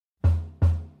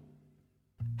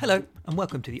Hello, and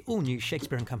welcome to the all-new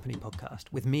Shakespeare & Company podcast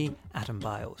with me, Adam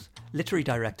Biles, literary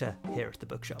director here at the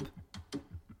Bookshop.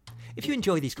 If you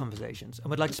enjoy these conversations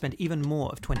and would like to spend even more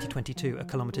of 2022 at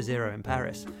Kilometre Zero in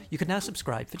Paris, you can now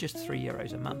subscribe for just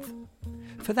 €3 a month.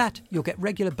 For that, you'll get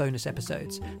regular bonus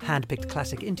episodes, hand-picked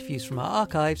classic interviews from our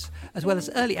archives, as well as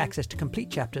early access to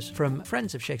complete chapters from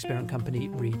friends of Shakespeare & Company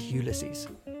read Ulysses.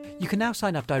 You can now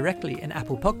sign up directly in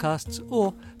Apple Podcasts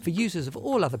or, for users of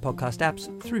all other podcast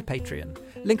apps, through Patreon.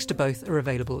 Links to both are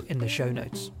available in the show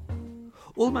notes.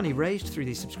 All money raised through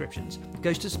these subscriptions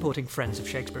goes to supporting Friends of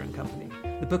Shakespeare & Company,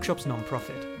 the Bookshop's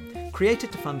non-profit,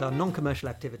 created to fund our non-commercial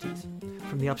activities,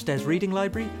 from the Upstairs Reading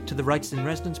Library to the Writers in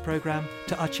Residence programme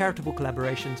to our charitable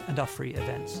collaborations and our free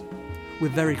events. We're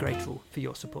very grateful for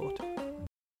your support.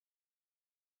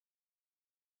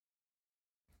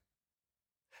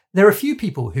 There are few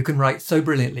people who can write so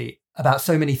brilliantly about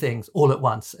so many things all at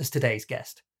once as today's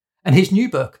guest. And his new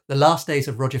book, The Last Days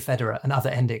of Roger Federer and Other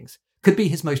Endings, could be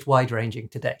his most wide-ranging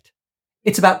to date.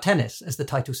 It's about tennis, as the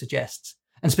title suggests,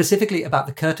 and specifically about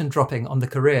the curtain dropping on the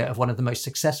career of one of the most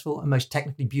successful and most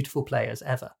technically beautiful players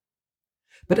ever.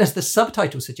 But as the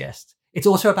subtitle suggests, it's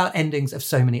also about endings of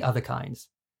so many other kinds.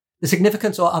 The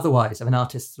significance or otherwise of an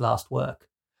artist's last work,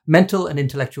 mental and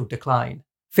intellectual decline,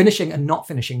 finishing and not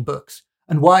finishing books,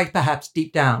 and why, perhaps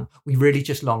deep down, we really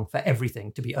just long for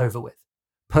everything to be over with.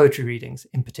 Poetry readings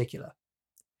in particular.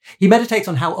 He meditates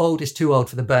on how old is too old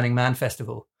for the Burning Man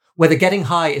Festival, whether getting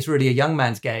high is really a young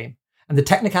man's game, and the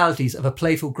technicalities of a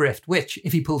playful grift which,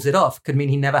 if he pulls it off, could mean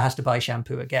he never has to buy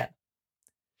shampoo again.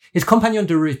 His compagnons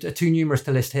de route are too numerous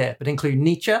to list here, but include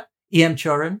Nietzsche, E.M.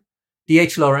 Chorin,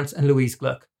 D.H. Lawrence and Louise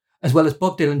Gluck, as well as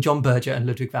Bob Dylan, John Berger and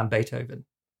Ludwig van Beethoven.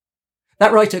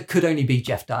 That writer could only be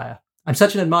Geoff Dyer. I'm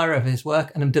such an admirer of his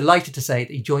work, and I'm delighted to say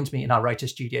that he joins me in our writer's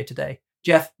studio today.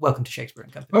 Geoff, welcome to Shakespeare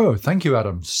 & Company. Oh, thank you,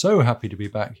 Adam. So happy to be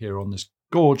back here on this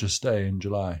gorgeous day in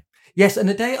July. Yes, and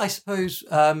the day, I suppose,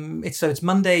 it's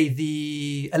Monday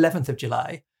the 11th of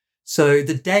July. So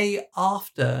the day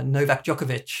after Novak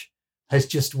Djokovic has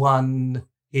just won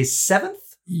his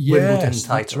 7th Wimbledon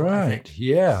title. That's right.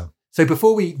 Yeah. So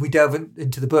before we delve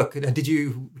into the book, did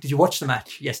you watch the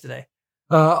match yesterday?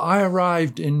 I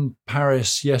arrived in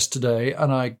Paris yesterday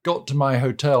and I got to my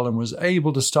hotel and was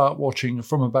able to start watching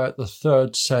from about the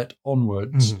third set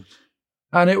onwards. Mm-hmm.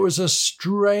 And it was a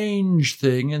strange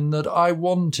thing in that I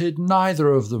wanted neither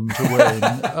of them to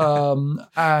win.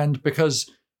 And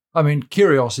because,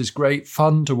 Kyrgios is great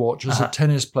fun to watch as a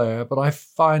tennis player, but I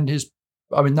find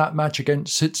that match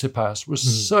against Tsitsipas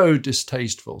was so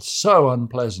distasteful, so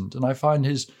unpleasant. And I find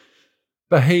his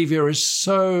behavior is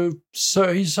so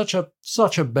he's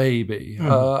such a baby.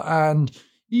 And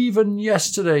even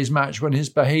yesterday's match, when his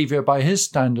behavior by his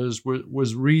standards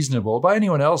was reasonable, by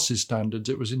anyone else's standards,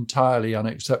 it was entirely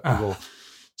unacceptable.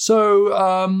 So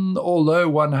although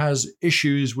one has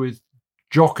issues with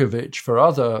Djokovic for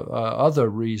other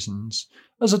reasons,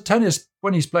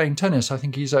 when he's playing tennis, I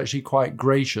think he's actually quite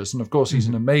gracious. And of course, he's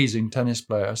an amazing tennis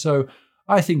player. So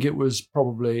I think it was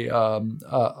probably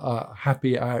a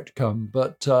happy outcome.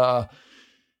 But,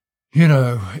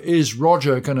 is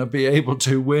Roger going to be able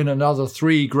to win another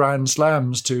 3 Grand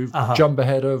Slams to jump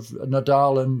ahead of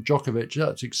Nadal and Djokovic?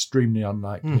 That's extremely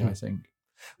unlikely, I think.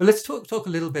 Well, let's talk a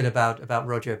little bit about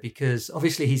Roger, because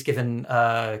obviously he's given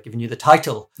you the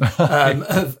title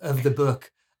of the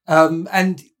book.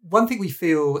 And one thing we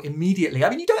feel immediately,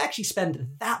 you don't actually spend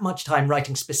that much time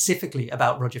writing specifically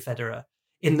about Roger Federer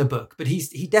in the book, but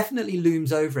he definitely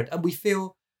looms over it. And we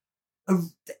feel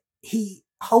he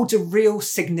holds a real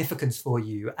significance for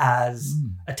you as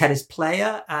a tennis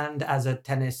player and as a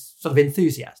tennis sort of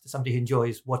enthusiast, as somebody who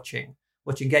enjoys watching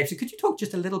games. So could you talk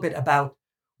just a little bit about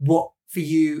what for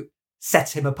you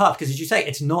sets him apart? Because as you say,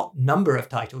 it's not number of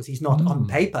titles. He's not on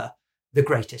paper the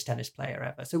greatest tennis player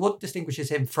ever. So what distinguishes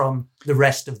him from the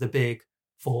rest of the big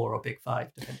 4 or big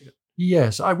 5, depending on...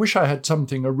 Yes, I wish I had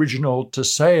something original to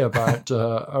say about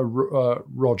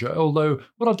Roger, although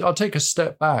I'll take a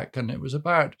step back, and it was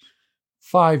about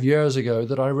 5 years ago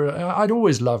that I'd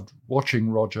always loved watching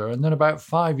Roger, and then about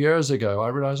 5 years ago I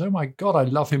realised, oh my God, I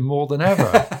love him more than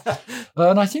ever.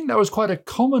 And I think that was quite a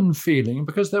common feeling,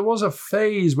 because there was a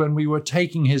phase when we were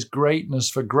taking his greatness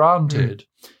for granted.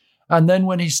 And then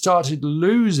when he started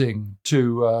losing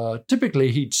to,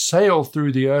 typically he'd sail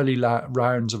through the early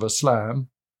rounds of a slam,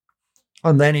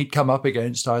 and then he'd come up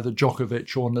against either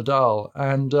Djokovic or Nadal.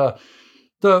 And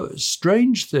the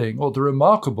strange thing, or the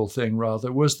remarkable thing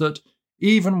rather, was that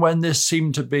even when this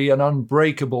seemed to be an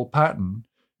unbreakable pattern,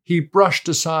 he brushed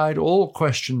aside all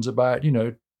questions about,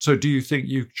 so do you think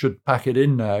you should pack it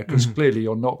in now? Because clearly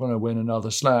you're not going to win another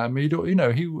slam. He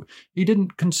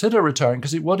didn't consider retiring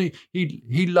because he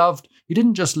loved. He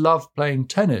didn't just love playing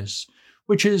tennis,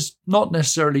 which is not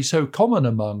necessarily so common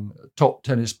among top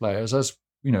tennis players, as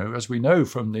we know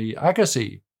from the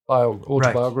Agassi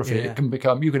autobiography. Right.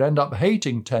 Yeah. You can end up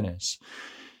hating tennis.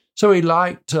 So he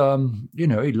liked,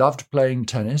 he loved playing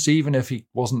tennis, even if he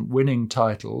wasn't winning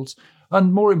titles.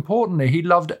 And more importantly, he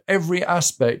loved every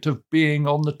aspect of being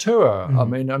on the tour.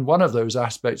 And one of those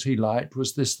aspects he liked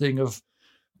was this thing of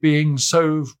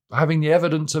having the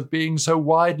evidence of being so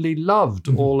widely loved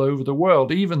all over the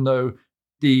world, even though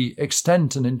the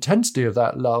extent and intensity of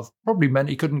that love probably meant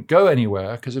he couldn't go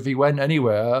anywhere, because if he went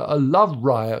anywhere, a love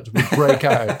riot would break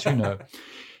out,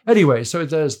 Anyway, so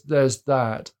there's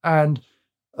that. And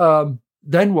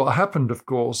then what happened, of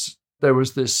course, there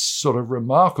was this sort of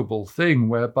remarkable thing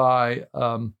whereby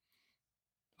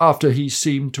after he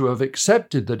seemed to have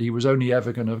accepted that he was only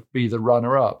ever going to be the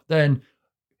runner-up, then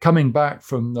coming back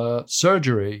from the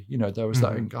surgery, there was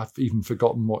that, I've even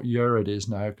forgotten what year it is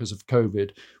now because of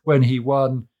COVID, when he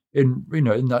won in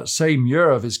that same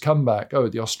year of his comeback,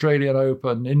 the Australian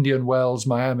Open, Indian Wells,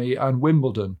 Miami, and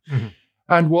Wimbledon.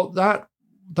 And what that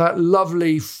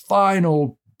lovely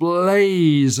final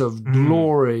blaze of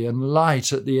glory and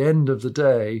light at the end of the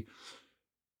day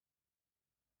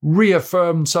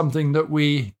reaffirmed something that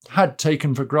we had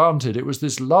taken for granted. It was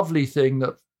this lovely thing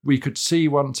that we could see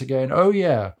once again,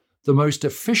 the most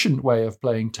efficient way of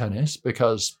playing tennis,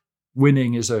 because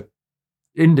winning is an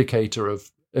indicator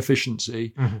of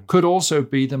efficiency, could also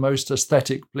be the most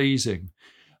aesthetic pleasing.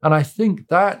 And I think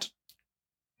that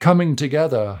coming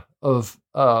together of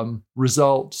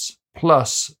results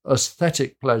plus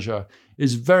aesthetic pleasure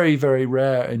is very, very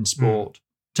rare in sport.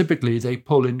 Typically, they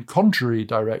pull in contrary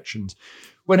directions.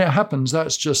 When it happens,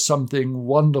 that's just something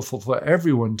wonderful for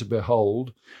everyone to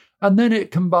behold. And then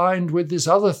it combined with this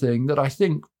other thing that I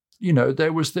think,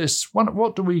 there was this one.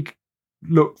 What do we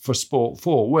look for sport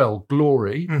for? Well,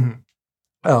 glory.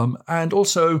 And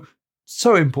also,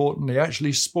 so importantly,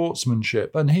 actually,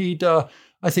 sportsmanship. And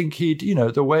I think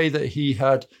the way that he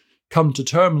had come to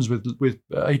terms with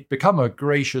he'd become a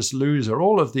gracious loser.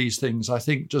 All of these things, I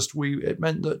think, it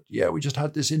meant that, we just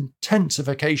had this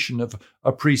intensification of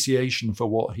appreciation for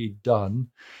what he'd done.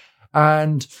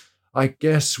 And I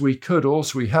guess we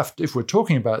have to, if we're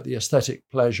talking about the aesthetic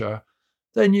pleasure,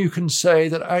 then you can say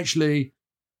that actually,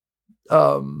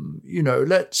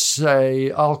 let's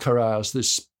say Alcaraz,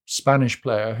 this Spanish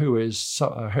player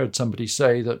I heard somebody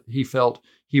say that he felt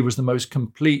he was the most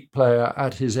complete player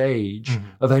at his age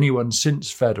of anyone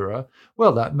since Federer.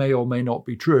 Well, that may or may not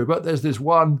be true, but there's this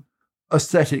one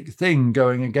aesthetic thing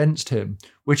going against him,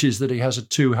 which is that he has a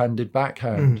two-handed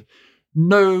backhand.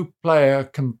 No player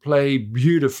can play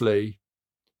beautifully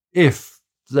if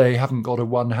they haven't got a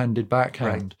one-handed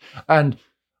backhand. Right. And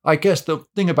I guess the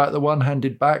thing about the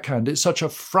one-handed backhand, it's such a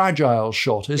fragile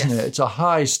shot, isn't it? It's a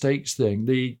high-stakes thing.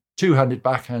 The two-handed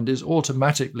backhand is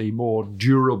automatically more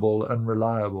durable and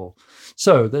reliable.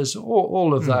 So there's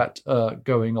all of that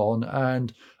going on.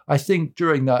 And I think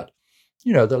during that,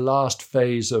 the last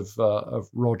phase of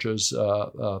Roger's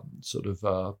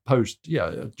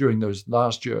during those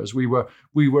last years, we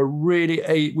were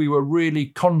really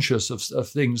conscious of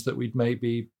things that we'd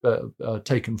maybe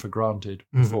taken for granted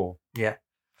before. Yeah.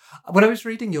 When I was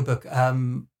reading your book,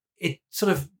 it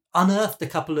sort of unearthed a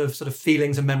couple of sort of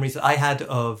feelings and memories that I had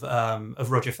of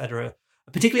Roger Federer,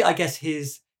 particularly, I guess,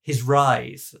 his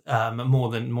rise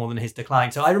more than his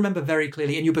decline. So I remember very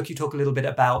clearly in your book you talk a little bit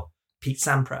about Pete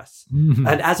Sampras.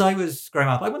 And as I was growing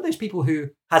up, I'm one of those people who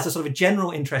has a sort of a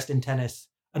general interest in tennis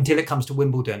until it comes to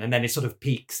Wimbledon, and then it sort of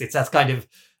peaks. That's kind of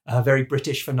a very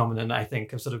British phenomenon, I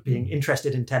think, of sort of being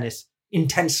interested in tennis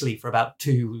intensely for about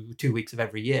two weeks of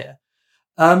every year.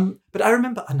 But I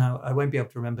remember, I know I won't be able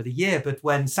to remember the year, but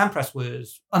when Sampras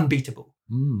was unbeatable.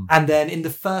 And then in the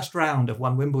first round of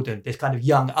one Wimbledon, this kind of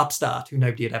young upstart who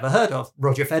nobody had ever heard of,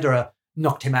 Roger Federer,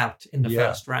 knocked him out in the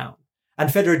first round. And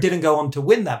Federer didn't go on to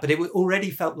win that, but it already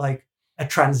felt like a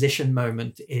transition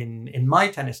moment in my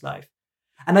tennis life.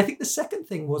 And I think the second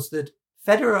thing was that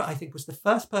Federer, I think, was the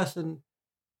first person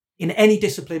in any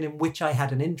discipline in which I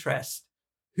had an interest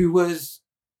who was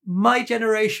my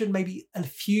generation, maybe a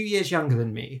few years younger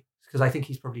than me, because I think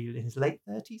he's probably in his late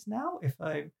 30s now, if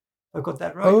I've got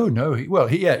that right. Oh, no.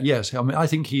 Yes. I mean, I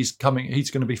think he's going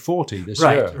to be 40 this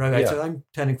year. Right. Yeah. So I'm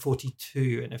turning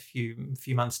 42 in a few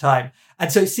months' time.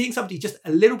 And so seeing somebody just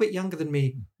a little bit younger than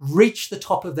me reach the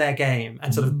top of their game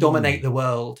and sort of dominate the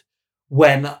world,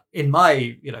 when in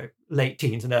my, late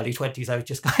teens and early 20s, I was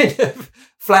just kind of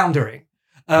floundering,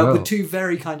 were two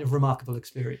very kind of remarkable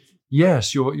experiences.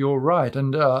 Yes, you're right,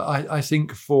 and I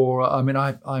think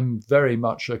I'm very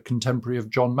much a contemporary of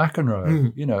John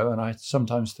McEnroe, and I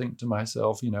sometimes think to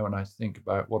myself, and I think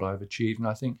about what I've achieved, and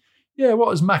I think, yeah,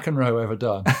 what has McEnroe ever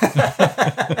done?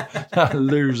 That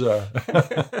loser.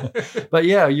 But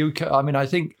yeah, I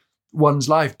think one's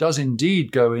life does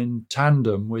indeed go in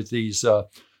tandem with these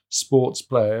sports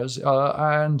players,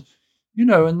 and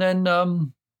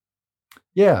then.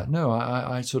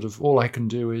 I sort of, all I can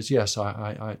do is, yes,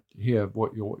 I hear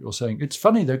what you're saying. It's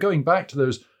funny, they're going back to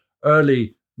those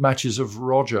early matches of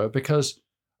Roger because,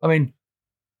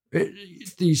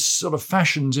 these sort of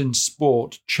fashions in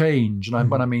sport change.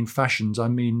 And when I mean fashions, I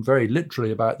mean very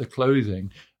literally about the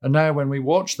clothing. And now when we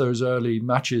watch those early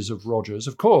matches of Rogers,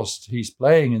 of course, he's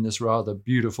playing in this rather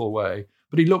beautiful way,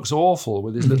 but he looks awful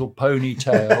with his little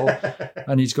ponytail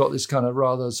and he's got this kind of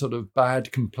rather sort of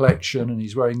bad complexion and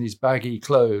he's wearing these baggy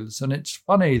clothes. And it's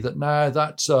funny that now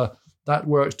that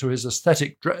works to his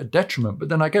aesthetic detriment. But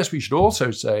then I guess we should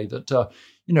also say that,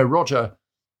 Roger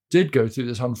did go through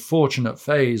this unfortunate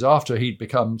phase after he'd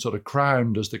become sort of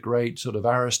crowned as the great sort of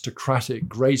aristocratic,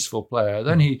 graceful player.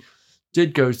 Then he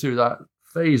did go through that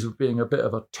phase of being a bit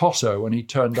of a tosser when he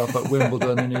turned up at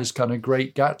Wimbledon in his kind of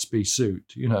Great Gatsby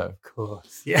suit, Of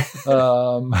course, yeah.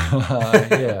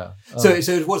 Yeah. So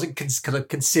it wasn't kind of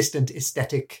consistent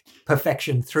aesthetic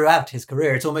perfection throughout his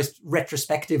career. It's almost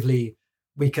retrospectively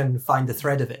we can find the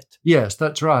thread of it. Yes,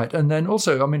 that's right. And then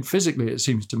also, physically, it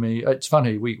seems to me, it's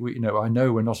funny, we I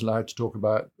know we're not allowed to talk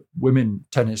about women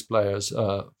tennis players'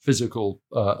 physical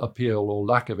appeal or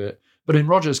lack of it. But in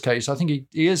Roger's case, I think he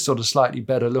is sort of slightly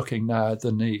better looking now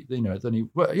than he's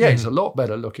a lot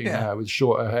better looking now with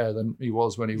shorter hair than he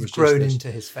was when he was grown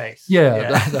into his face.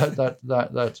 Yeah.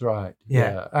 That's right.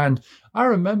 Yeah. And I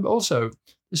remember also,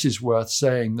 this is worth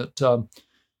saying that,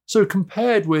 so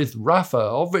compared with Rafa,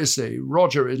 obviously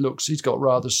Roger, he's got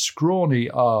rather scrawny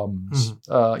arms,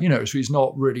 so he's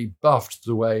not really buffed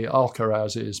the way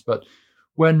Alcaraz is. But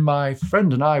when my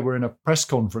friend and I were in a press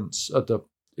conference at the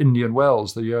Indian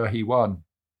Wells the year he won,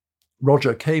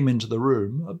 Roger came into the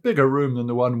room, a bigger room than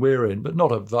the one we're in, but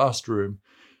not a vast room.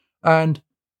 And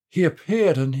he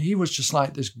appeared and he was just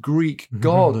like this Greek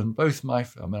god. And both I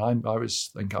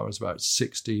think I was about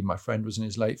 60. My friend was in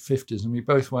his late 50s. And we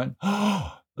both went,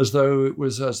 as though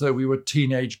we were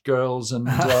teenage girls. And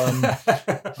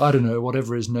I don't know,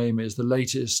 whatever his name is, the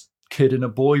latest kid in a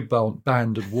boy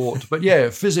band had walked. But yeah,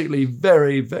 physically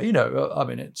very, very,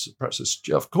 it's perhaps,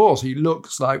 of course, he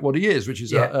looks like what he is, which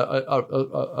is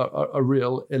a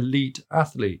real elite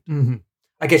athlete. Mm-hmm.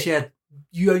 I guess,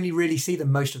 you only really see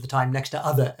them most of the time next to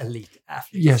other elite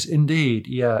athletes. Yes, indeed.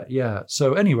 Yeah.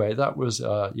 So anyway, that was,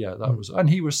 and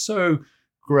he was so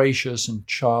gracious and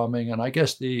charming. And I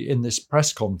guess in this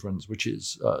press conference, which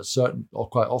is certain, or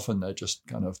quite often they're just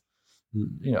kind of,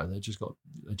 they just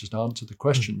answer the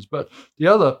questions. But the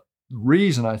other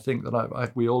reason I think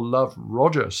that we all love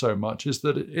Roger so much is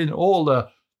that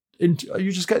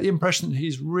you just get the impression that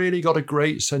he's really got a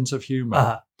great sense of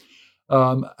humor.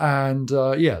 And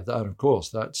of course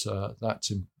that's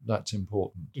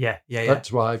important. Yeah.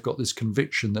 That's why I've got this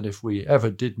conviction that if we ever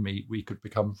did meet, we could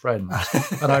become friends.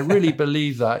 And I really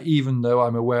believe that, even though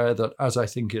I'm aware that as I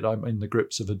think it, I'm in the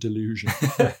grips of a delusion.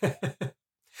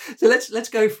 So let's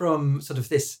go from sort of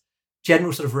this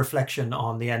general sort of reflection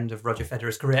on the end of Roger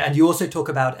Federer's career, and you also talk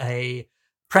about a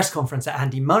press conference that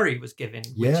Andy Murray was giving,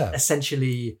 which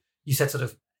essentially you said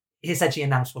he essentially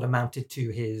announced what amounted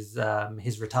to his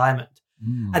retirement,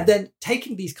 and then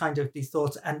taking these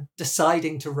thoughts and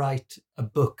deciding to write a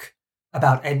book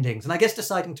about endings, and I guess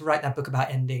deciding to write that book about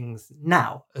endings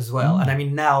now as well, and I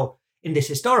mean now in this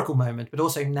historical moment, but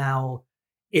also now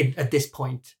at this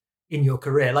point in your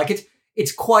career, like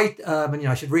it's quite, and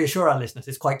I should reassure our listeners,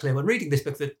 it's quite clear when reading this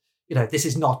book that, this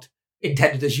is not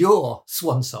intended as your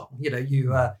swan song.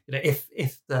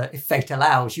 If fate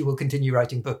allows, you will continue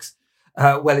writing books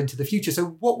well into the future. So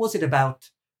what was it about,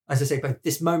 as I say, both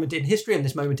this moment in history and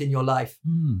this moment in your life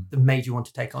that made you want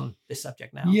to take on this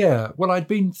subject now? Yeah, well, I'd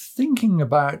been thinking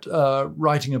about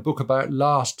writing a book about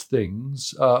last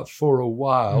things for a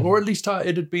while, or at least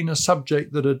it had been a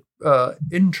subject that had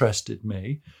interested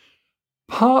me.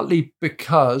 Partly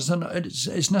because, and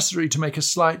it's necessary to make a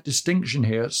slight distinction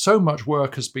here, so much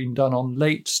work has been done on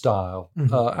late style,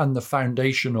 and the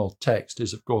foundational text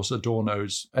is, of course,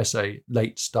 Adorno's essay,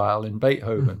 Late Style in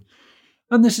Beethoven.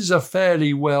 And this is a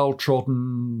fairly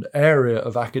well-trodden area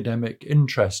of academic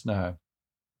interest now.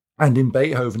 And in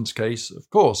Beethoven's case, of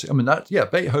course,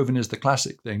 Beethoven is the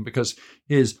classic thing because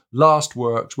his last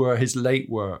works were his late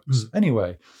works.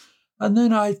 Anyway, And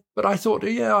then I thought,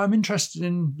 yeah, I'm interested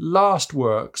in last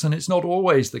works. And it's not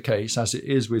always the case, as it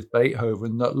is with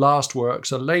Beethoven, that last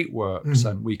works are late works.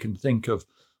 And we can think of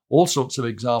all sorts of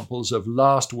examples of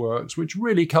last works which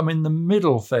really come in the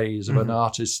middle phase of an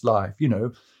artist's life.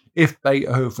 If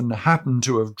Beethoven happened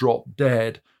to have dropped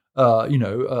dead,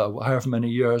 however many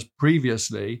years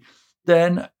previously,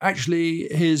 then actually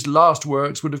his last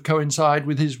works would have coincided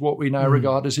with his what we now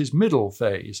regard as his middle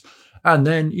phase. And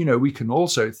then, we can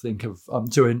also think of,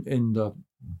 in the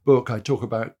book I talk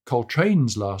about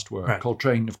Coltrane's last work. Right.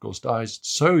 Coltrane, of course, dies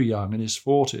so young in his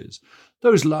 40s.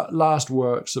 Those last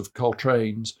works of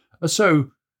Coltrane's are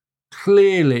so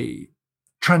clearly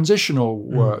transitional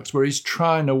works where he's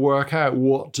trying to work out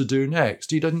what to do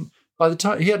next. By the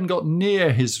time he hadn't got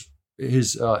near his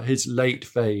late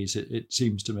phase, it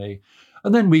seems to me.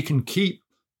 And then we can keep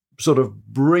sort of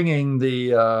bringing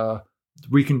the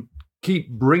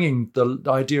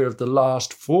idea of the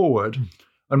last forward.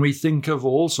 And we think of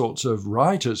all sorts of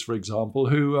writers, for example,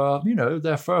 who,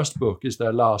 their first book is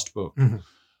their last book.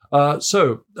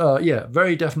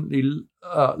 Very definitely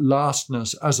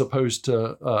lastness as opposed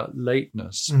to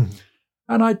lateness.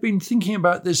 And I'd been thinking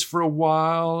about this for a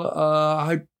while.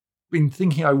 I'd been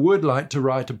thinking I would like to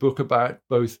write a book about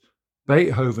both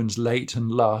Beethoven's late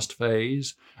and last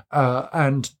phase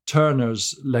and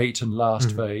Turner's late and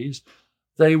last phase.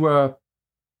 They went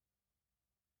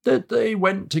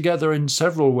together in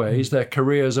several ways. Their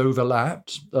careers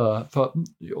overlapped.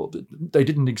 They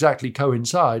didn't exactly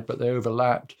coincide, but they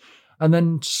overlapped. And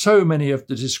then so many of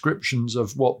the descriptions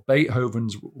of what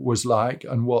Beethoven's was like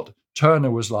and what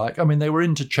Turner was like, I mean, they were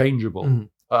interchangeable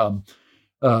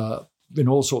in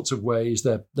all sorts of ways.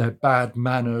 Their bad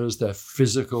manners, their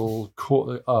physical,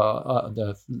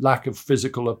 their lack of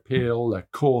physical appeal, their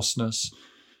coarseness.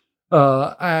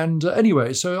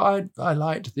 Anyway, so I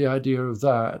liked the idea of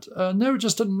that. And there were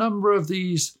just a number of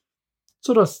these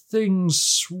sort of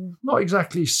things, not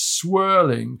exactly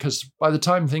swirling, because by the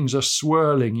time things are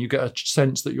swirling, you get a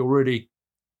sense that you're really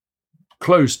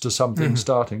close to something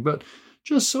starting, but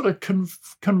just sort of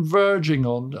converging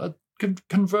on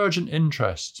convergent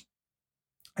interests.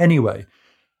 Anyway,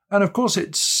 and of course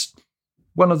it's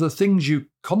one of the things you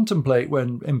contemplate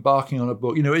when embarking on a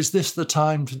book. Is this the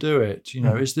time to do it?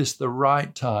 Is this the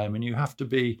right time? And you have to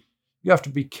be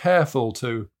careful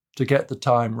to get the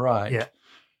time right. Yeah.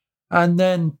 And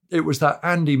then it was that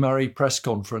Andy Murray press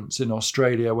conference in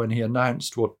Australia when he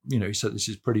announced what, he said, this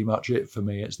is pretty much it for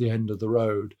me. It's the end of the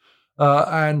road.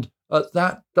 And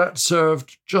that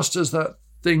served just as that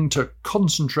thing to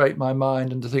concentrate my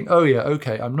mind and to think, oh yeah,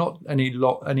 okay, I'm not any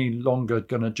longer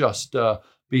going to just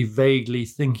be vaguely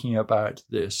thinking about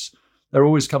this. There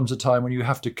always comes a time when you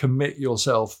have to commit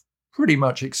yourself pretty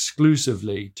much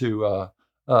exclusively to,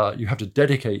 you have to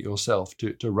dedicate yourself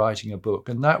to writing a book.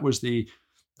 And that was the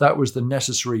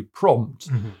necessary prompt,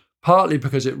 partly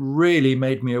because it really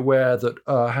made me aware that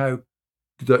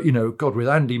with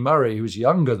Andy Murray, who's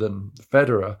younger than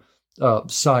Federer,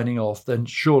 signing off, then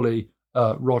surely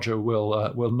Roger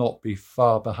will not be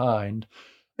far behind.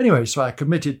 Anyway, so I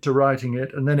committed to writing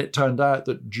it, and then it turned out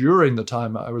that during the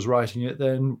time I was writing it,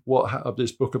 then of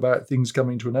this book about things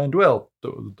coming to an end? Well,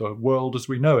 the world as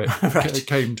we know it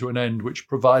came to an end, which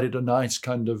provided a nice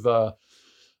kind of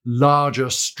larger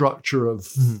structure of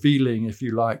feeling, if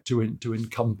you like, to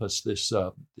encompass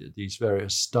these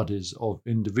various studies of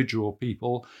individual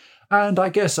people. And I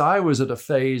guess I was at a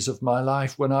phase of my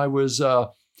life when I was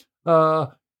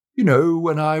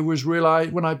when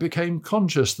I became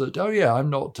conscious that, oh yeah, I'm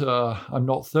not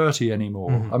 30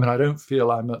 ananymore. I mean, I don't feel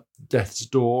I'm at death's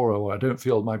door, or I don't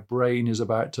feel my brain is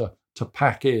about to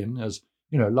pack in, as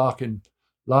Larkin,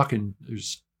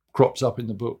 who's crops up in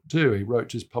the book too. He wrote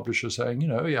to his publisher saying,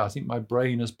 I think my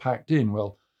brain has packed in.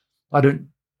 Well, I don't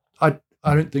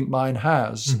think mine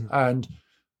has. And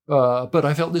but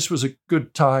I felt this was a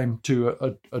good time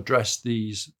to address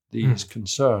these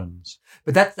concerns.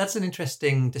 But that's an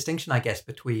interesting distinction, I guess,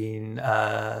 between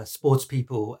sports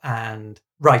people and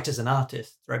writers and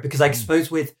artists, right? Because I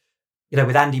suppose with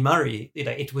Andy Murray,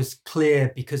 it was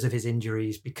clear because of his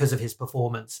injuries, because of his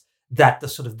performance, that the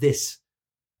sort of this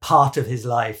part of his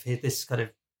life, this kind of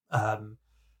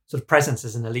sort of presence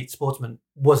as an elite sportsman,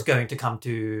 was going to come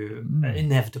to an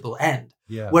inevitable end.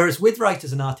 Yeah. Whereas with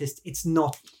writers and artists, it's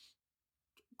not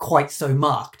quite so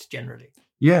marked generally.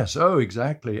 Yes,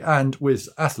 exactly. And with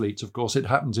athletes, of course, it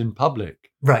happens in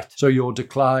public. Right. So your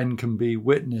decline can be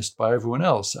witnessed by everyone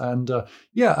else. And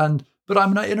but I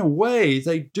mean, in a way,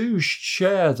 they do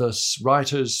share this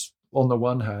writers on the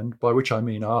one hand, by which I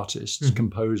mean artists,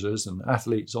 composers and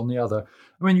athletes on the other.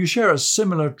 I mean, you share a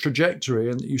similar trajectory,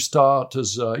 and you start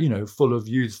as, full of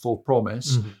youthful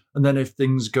promise. And then if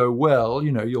things go well,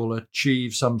 you'll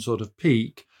achieve some sort of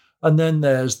peak. And then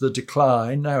there's the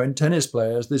decline. Now, in tennis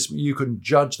players, you can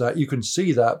judge that. You can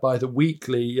see that by the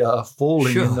weekly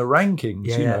falling in the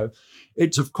rankings. Yeah.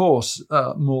 It's, of course,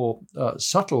 more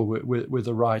subtle with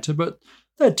a writer, but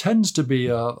there tends to be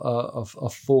a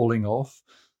falling off.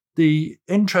 The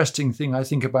interesting thing, I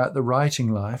think, about the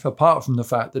writing life, apart from the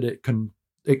fact that it can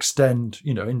extend,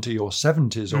 into your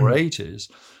 70s or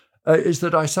 80s, is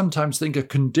that I sometimes think a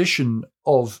condition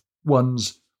of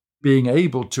one's being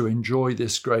able to enjoy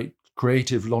this great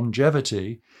creative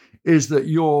longevity is that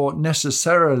you're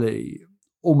necessarily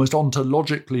almost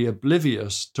ontologically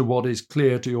oblivious to what is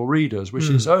clear to your readers, which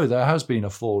is, there has been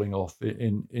a falling off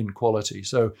in quality.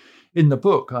 So in the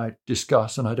book I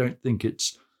discuss, and I don't think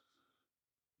it's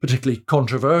particularly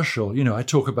controversial, I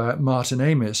talk about Martin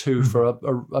Amis, who for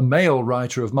a male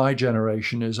writer of my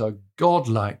generation is a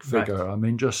godlike figure. Right. I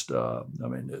mean, just,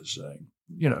 it's...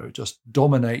 just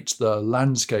dominates the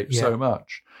landscape so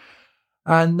much.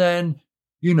 And then,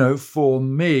 for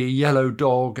me, Yellow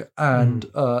Dog and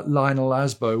Lionel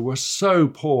Asbo were so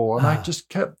poor. And I just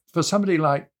kept, for somebody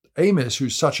like Amis,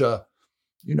 who's such a,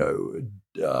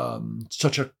 got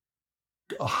such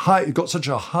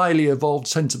a highly evolved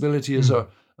sensibility as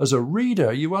a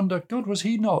reader, you wonder, God,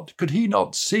 could he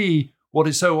not see what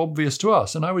is so obvious to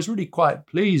us? And I was really quite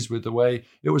pleased with the way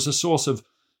it was a source of,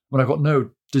 when I got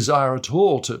no desire at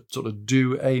all to sort of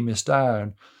do Amis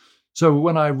down. So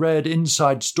when I read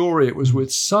Inside Story, it was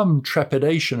with some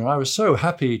trepidation, and I was so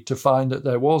happy to find that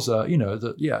there was there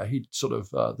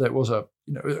was a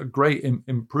great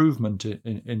improvement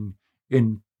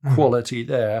in quality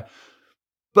there.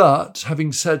 But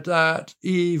having said that,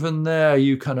 even there,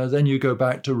 you go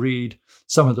back to read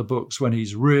some of the books when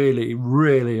he's really,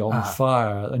 really on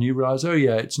fire, and you realize,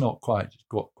 it's not quite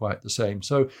the same.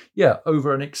 So,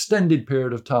 over an extended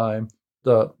period of time,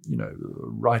 the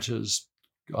writers,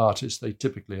 artists, they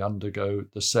typically undergo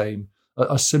the same,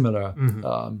 a similar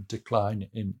decline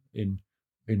in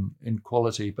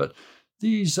quality. But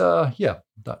these,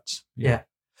 that's.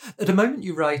 At the moment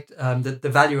you write that the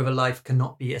value of a life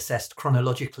cannot be assessed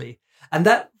chronologically. And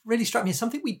that really struck me as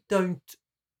something we don't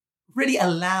really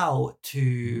allow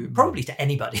to, probably to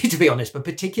anybody, to be honest, but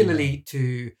particularly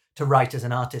to writers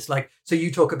and artists. So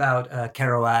you talk about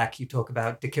Kerouac, you talk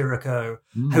about de Chirico,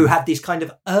 who had these kind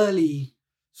of early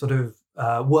sort of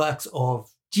works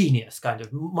of genius, kind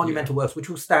of monumental works, which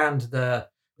will stand the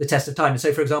test of time. And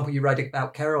so, for example, you write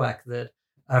about Kerouac that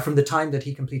from the time that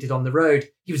he completed On the Road,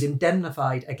 he was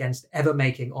indemnified against ever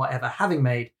making or ever having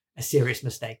made a serious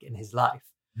mistake in his life.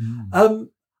 I'm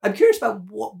curious about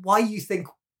why you think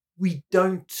we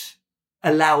don't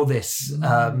allow this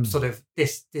sort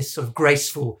of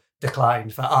graceful decline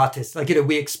for artists.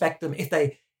 We expect them,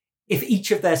 if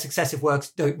each of their successive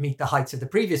works don't meet the heights of the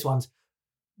previous ones,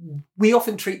 we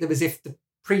often treat them as if the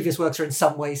previous works are in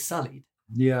some way sullied.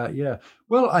 Yeah.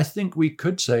 Well, I think we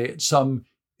could say it's some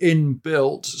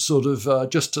inbuilt sort of,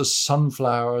 just as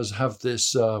sunflowers have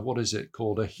this, what is it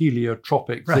called, a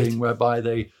heliotropic thing whereby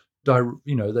they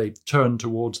turn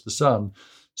towards the sun.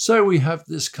 So we have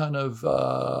this kind of,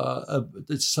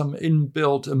 it's some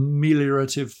inbuilt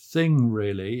ameliorative thing,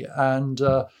 really. And,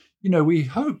 we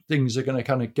hope things are going to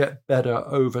kind of get better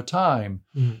over time.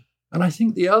 And I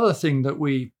think the other thing that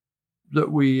we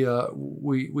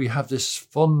have this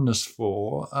fondness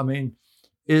for,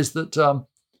 is that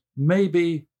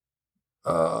maybe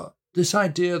this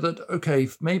idea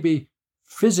that, maybe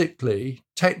physically,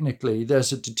 technically,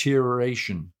 there's a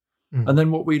deterioration. And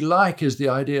then what we like is the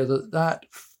idea that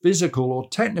physical or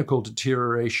technical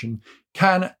deterioration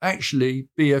can actually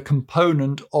be a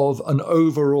component of an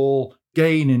overall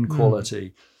gain in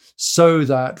quality. So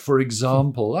that, for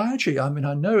example, actually, I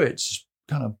know it's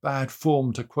kind of bad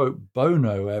form to quote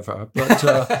Bono ever,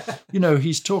 but,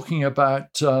 he's talking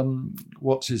about,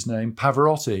 what's his name?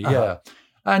 Pavarotti, yeah.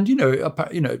 And,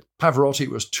 Pavarotti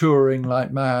was touring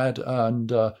like mad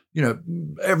and,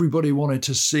 everybody wanted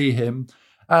to see him.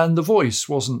 And the voice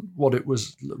wasn't what it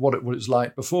was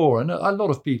like before. And a lot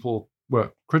of people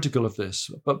were critical of this.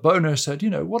 But Bono said,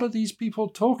 what are these people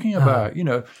talking about?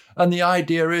 And the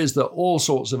idea is that all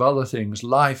sorts of other things,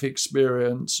 life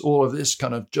experience, all of this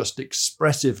kind of just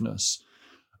expressiveness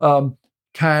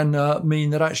can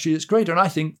mean that actually it's greater. And I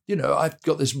think, I've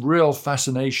got this real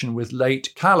fascination with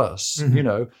late Callas,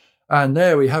 and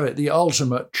there we have it, the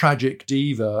ultimate tragic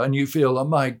diva. And you feel, oh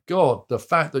my God, the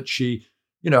fact that she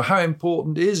how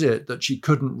important is it that she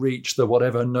couldn't reach the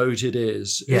whatever note it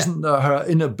is? Yeah. Isn't her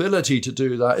inability to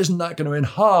do that, isn't that going to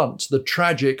enhance the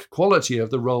tragic quality of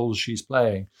the roles she's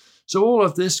playing? So all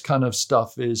of this kind of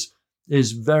stuff is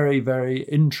very, very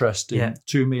interesting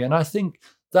to me. And I think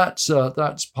that's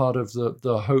part of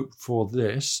the hope for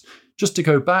this. Just to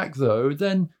go back, though,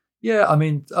 then,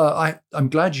 I'm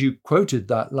glad you quoted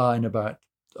that line about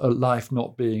life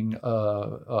not being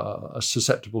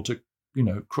susceptible to,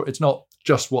 it's not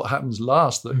just what happens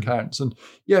last that counts. And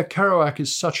Kerouac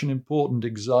is such an important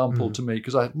example to me,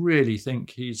 because I really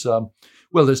think he's,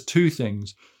 there's two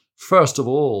things. First of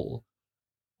all,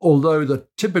 although the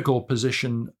typical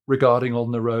position regarding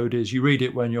On the Road is you read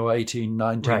it when you're 18,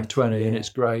 19, 20, and it's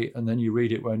great. And then you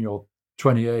read it when you're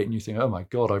 28 and you think, oh my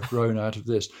God, I've grown out of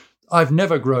this. I've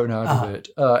never grown out of it.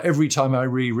 Every time I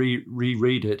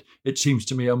reread it, it seems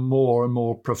to me a more and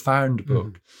more profound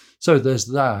book. So there's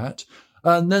that.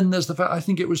 And then there's the fact, I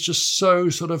think it was just so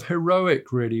sort of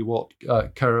heroic, really, what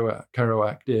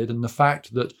Kerouac did. And the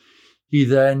fact that he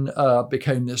then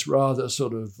became this rather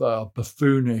sort of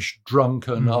buffoonish,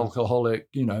 drunken, alcoholic,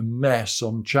 mess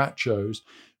on chat shows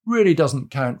really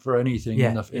doesn't count for anything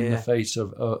in the face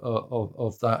of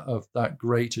that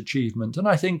great achievement. And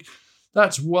I think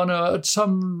that's one at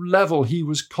some level he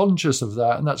was conscious of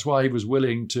that, and that's why he was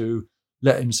willing to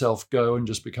let himself go and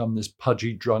just become this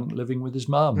pudgy drunk living with his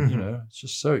mum. It's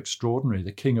just so extraordinary.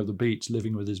 The king of the beats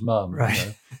living with his mum.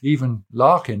 Right. Even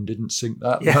Larkin didn't sink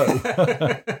that low.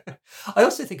 I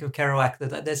also think of Kerouac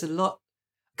that there's a lot,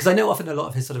 because I know often a lot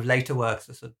of his sort of later works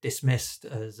are sort of dismissed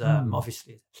as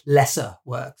obviously lesser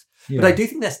works. But I do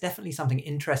think there's definitely something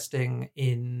interesting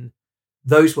in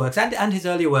those works and his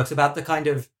earlier works about the kind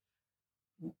of,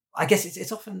 I guess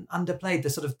it's often underplayed,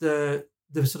 the sort of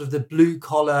the blue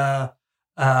collar,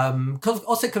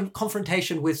 also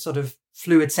confrontation with sort of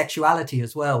fluid sexuality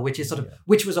as well, which is sort of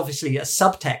which was obviously a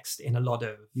subtext in a lot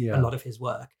of his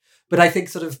work. But I think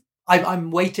sort of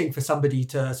I'm waiting for somebody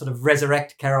to sort of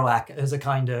resurrect Kerouac as a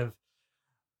kind of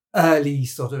early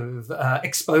sort of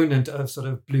exponent of sort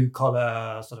of blue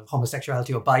collar sort of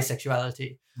homosexuality or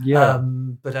bisexuality.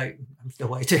 But I'm still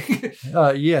waiting.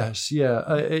 And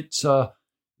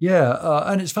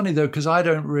it's funny though, because I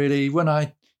don't really,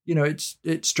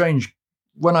 it's strange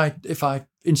if I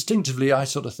instinctively, I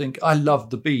sort of think I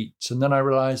love the beats, and then I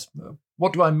realize,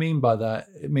 what do I mean by that?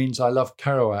 It means I love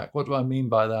Kerouac. What do I mean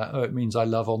by that? Oh, it means I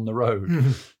love On the Road.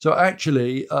 So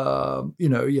actually,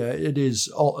 it is,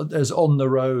 there's On the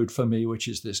Road for me, which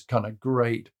is this kind of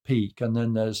great peak. And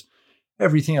then there's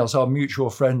everything else. Our mutual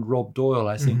friend, Rob Doyle,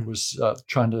 I think, was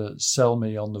trying to sell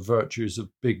me on the virtues of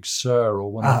Big Sur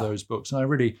or one of those books.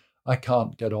 And I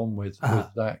can't get on with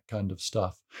that kind of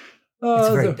stuff. It's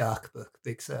a very dark book,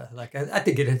 Big Sur. Like I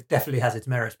think it definitely has its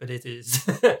merits, but it is.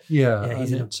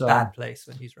 He's in a bad place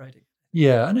when he's writing.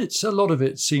 Yeah, and it's a lot of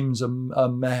it seems a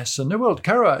mess. And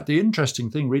Kerouac, the interesting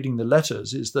thing reading the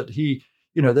letters is that he,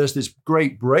 there's this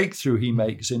great breakthrough he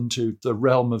makes into the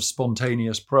realm of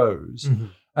spontaneous prose.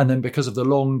 And then because of the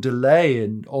long delay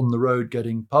in On the Road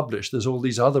getting published, there's all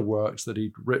these other works that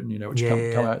he'd written, which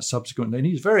come out subsequently. And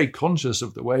he's very conscious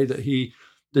of the way that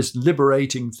this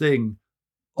liberating thing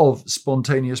of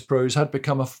spontaneous prose had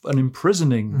become an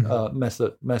imprisoning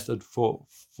method for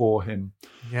him.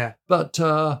 But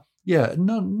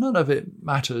none of it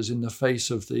matters in the face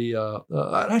of the.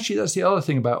 And actually, that's the other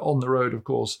thing about On the Road. Of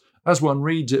course, as one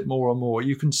reads it more and more,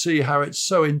 you can see how it's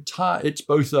so entire. It's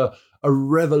both a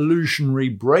revolutionary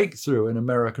breakthrough in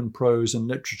American prose and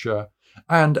literature,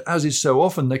 and as is so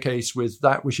often the case with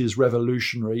that which is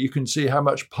revolutionary, you can see how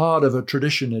much part of a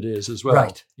tradition it is as well.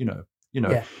 Right.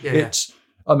 It's.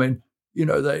 I mean,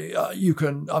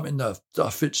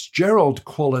 the Fitzgerald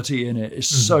quality in it is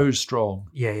so strong.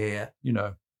 Yeah.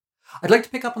 I'd like to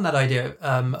pick up on that idea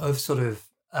of sort of,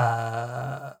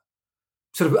 I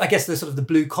guess, the sort of the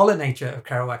blue collar nature of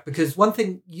Kerouac, because one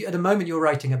thing, at the moment you're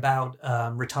writing about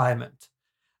retirement,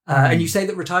 and you say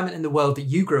that retirement in the world that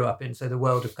you grew up in, so the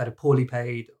world of kind of poorly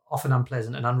paid, often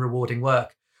unpleasant and unrewarding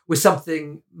work, was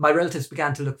something my relatives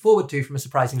began to look forward to from a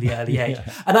surprisingly early age.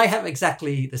 And I have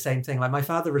exactly the same thing. Like my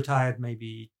father retired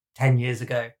maybe 10 years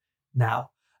ago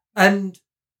now. And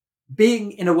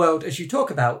being in a world, as you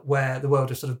talk about, where the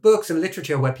world of sort of books and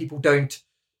literature, where people don't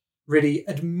really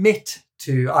admit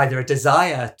to either a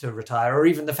desire to retire or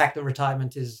even the fact that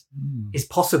retirement is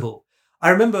possible. I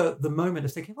remember the moment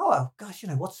of thinking, oh, gosh,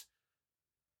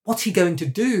 what's he going to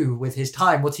do with his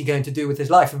time? What's he going to do with his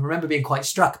life? And I remember being quite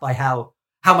struck by how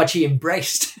much he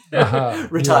embraced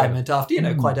retirement after,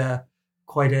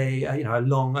 quite a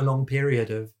long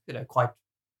period of, quite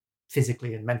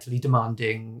physically and mentally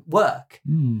demanding work.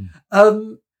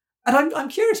 And I'm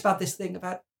curious about this thing,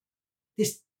 about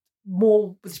this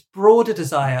broader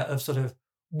desire of sort of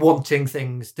wanting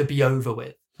things to be over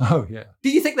with. Oh, yeah. Do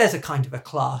you think there's a kind of a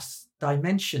class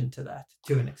dimension to that,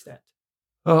 to an extent?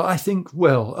 I think,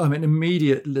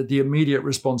 the immediate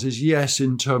response is yes,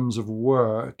 in terms of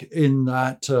work, in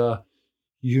that,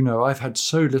 I've had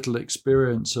so little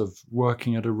experience of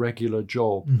working at a regular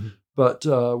job. Mm-hmm. But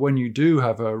when you do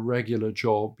have a regular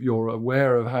job, you're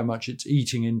aware of how much it's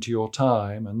eating into your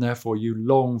time, and therefore you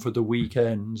long for the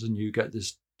weekends, and you get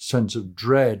this sense of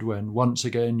dread when once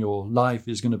again your life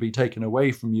is going to be taken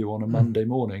away from you on a Monday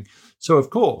morning. So, of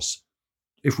course,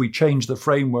 if we change the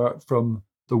framework from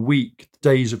the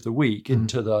days of the week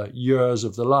into the years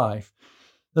of the life,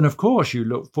 then of course you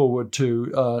look forward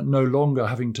to no longer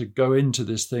having to go into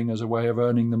this thing as a way of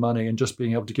earning the money and just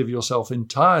being able to give yourself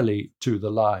entirely to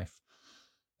the life.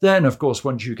 Then, of course,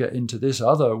 once you get into this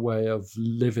other way of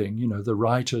living, the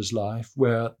writer's life,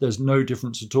 where there's no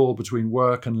difference at all between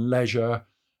work and leisure,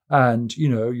 and,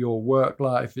 your work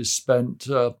life is spent,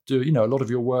 a lot of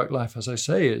your work life, as I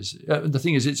say, is, the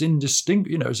thing is, it's indistinct,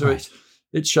 so right.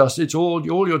 It's all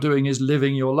you're doing is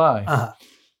living your life. Uh-huh.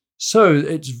 So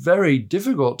it's very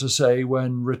difficult to say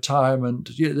when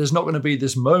retirement, there's not going to be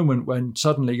this moment when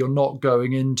suddenly you're not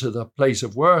going into the place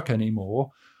of work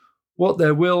anymore. What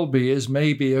there will be is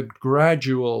maybe a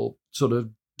gradual sort of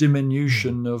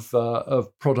diminution of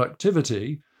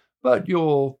productivity, but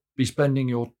you'll be spending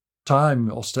your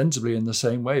time ostensibly in the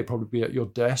same way. You'll probably be at your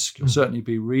desk. You'll certainly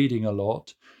be reading a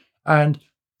lot. And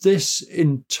this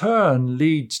in turn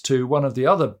leads to one of the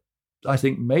other, I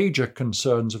think, major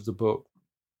concerns of the book,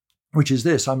 which is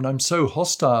this. I'm so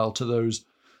hostile to those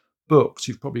books,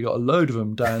 you've probably got a load of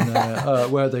them down there,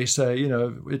 where they say,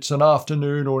 it's an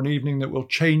afternoon or an evening that will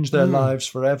change their lives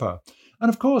forever. And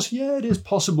of course, it is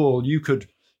possible you could,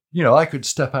 I could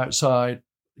step outside,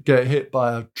 get hit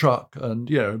by a truck and,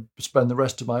 spend the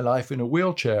rest of my life in a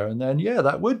wheelchair. And then,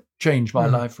 that would change my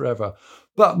life forever.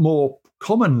 But more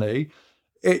commonly,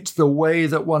 it's the way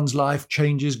that one's life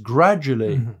changes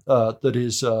gradually that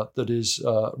is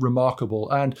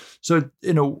remarkable. And so,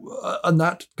 and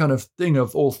that kind of thing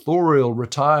of authorial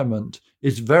retirement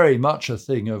is very much a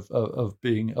thing of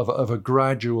a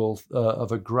gradual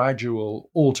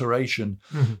alteration.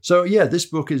 Mm-hmm. So, this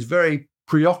book is very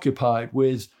preoccupied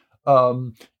with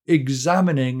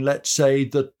examining, let's say,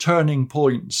 the turning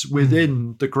points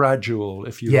within the gradual,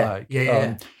 if you like.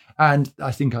 And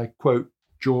I think I quote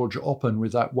George Oppen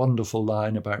with that wonderful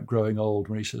line about growing old,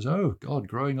 when he says, "Oh God,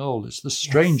 growing old, it's the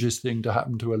strangest thing to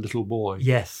happen to a little boy."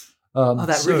 Yes.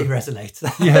 That really resonates.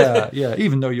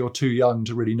 Even though you're too young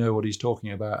to really know what he's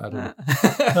talking about, Adam.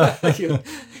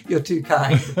 You're too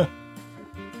kind.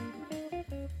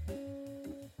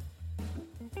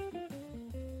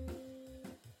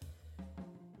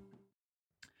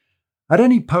 At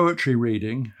any poetry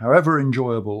reading, however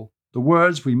enjoyable, the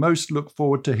words we most look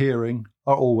forward to hearing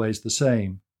are always the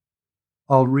same.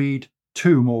 I'll read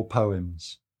 2 more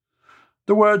poems.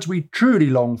 The words we truly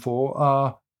long for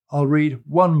are, I'll read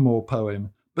 1 more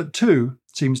poem, but 2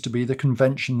 seems to be the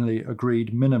conventionally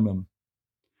agreed minimum.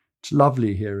 It's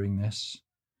lovely hearing this.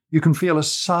 You can feel a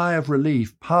sigh of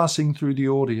relief passing through the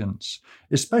audience,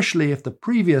 especially if the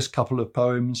previous couple of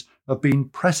poems have been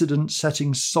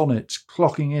precedent-setting sonnets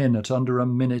clocking in at under a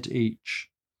minute each.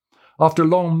 After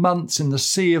long months in the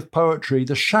sea of poetry,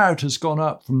 the shout has gone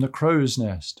up from the crow's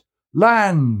nest.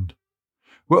 Land!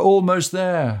 We're almost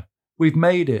there. We've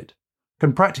made it.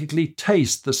 Can practically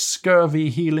taste the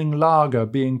scurvy-healing lager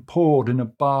being poured in a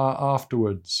bar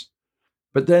afterwards.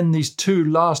 But then these 2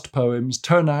 last poems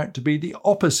turn out to be the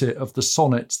opposite of the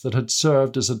sonnets that had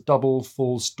served as a double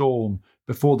full storm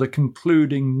before the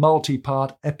concluding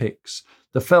multi-part epics.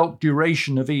 The felt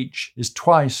duration of each is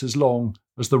twice as long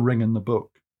as the ring in the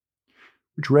book.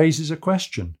 Which raises a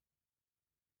question.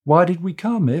 Why did we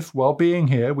come if, while being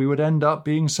here, we would end up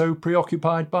being so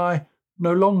preoccupied by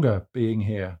no longer being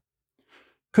here?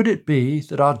 Could it be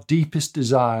that our deepest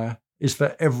desire is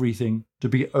for everything to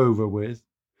be over with?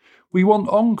 We want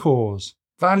encores,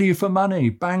 value for money,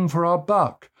 bang for our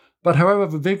buck. But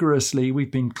however vigorously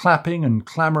we've been clapping and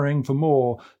clamouring for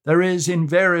more, there is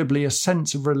invariably a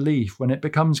sense of relief when it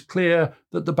becomes clear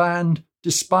that the band,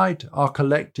 despite our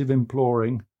collective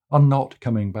imploring, are not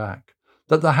coming back,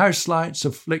 that the house lights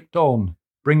have flicked on,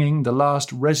 bringing the last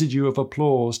residue of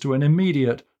applause to an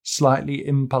immediate, slightly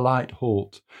impolite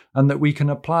halt, and that we can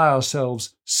apply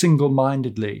ourselves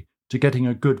single-mindedly to getting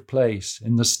a good place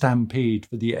in the stampede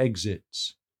for the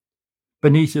exits.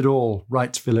 Beneath it all,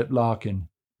 writes Philip Larkin,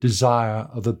 desire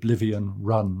of oblivion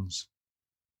runs.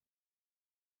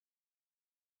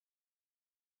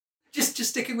 Just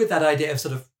sticking with that idea of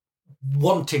sort of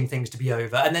wanting things to be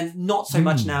over, and then not so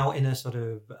much now in a sort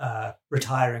of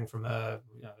retiring from the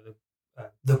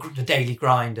daily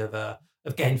grind of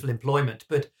gainful employment.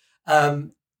 But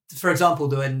for example,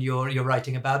 when you're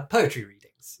writing about poetry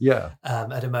readings,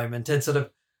 at a moment, and sort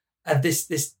of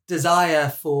this desire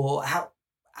for how,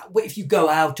 if you go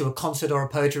out to a concert or a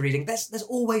poetry reading, there's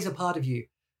always a part of you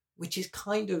which is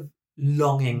kind of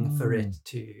longing for it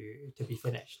to be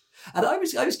finished. And I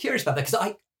was curious about that, because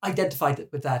I identified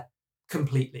with that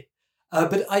completely.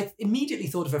 But I immediately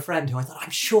thought of a friend who I thought,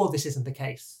 I'm sure this isn't the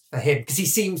case for him, because he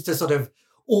seems to sort of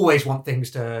always want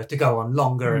things to go on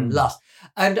longer and last.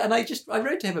 And I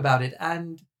wrote to him about it,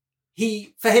 and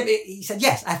he said,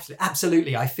 yes,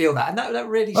 absolutely, I feel that. And that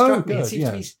really struck me. It seems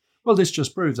to be... Well, this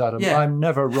just proves, Adam, I'm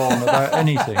never wrong about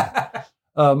anything.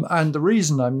 And the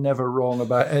reason I'm never wrong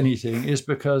about anything is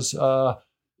because,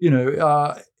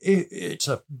 it's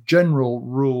a general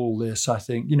rule, this, I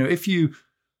think. If you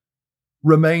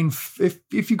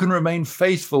if you can remain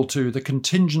faithful to the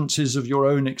contingencies of your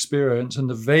own experience and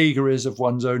the vagaries of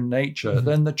one's own nature,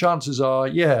 then the chances are,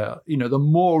 the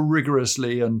more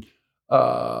rigorously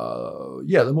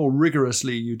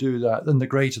you do that, then the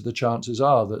greater the chances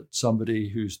are that somebody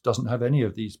who doesn't have any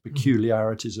of these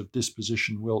peculiarities of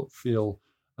disposition will feel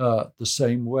the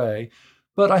same way.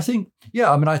 But I think,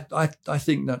 I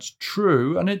think that's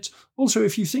true. And it's also,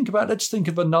 if you think about, let's think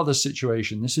of another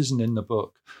situation. This isn't in the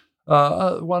book.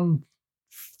 One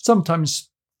sometimes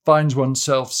finds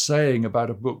oneself saying about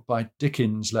a book by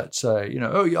Dickens, let's say,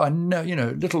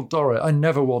 Little Dorrit, I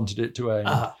never wanted it to end.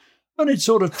 And it's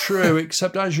sort of true,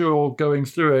 except as you're going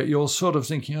through it, you're sort of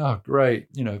thinking, oh, great,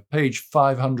 page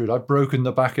 500, I've broken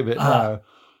the back of it now.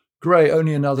 Great,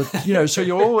 only another, so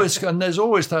you're always, and there's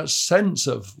always that sense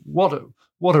of what a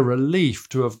relief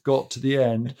to have got to the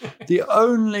end. The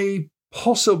only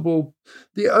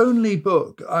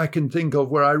book I can think of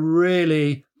where I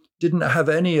really didn't have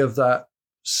any of that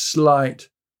slight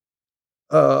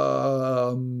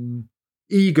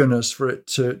eagerness for it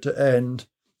to end,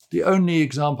 the only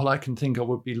example I can think of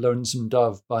would be Lonesome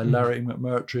Dove by Larry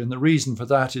McMurtry. And the reason for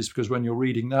that is because when you're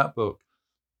reading that book,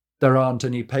 there aren't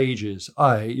any pages.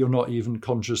 You're not even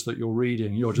conscious that you're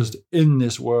reading. You're just in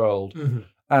this world,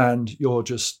 and you're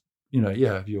just,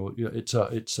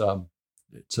 it's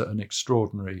an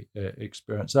extraordinary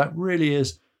experience. That really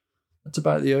is. That's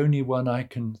about the only one I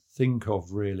can think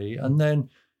of, really. And then,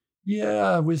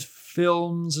 with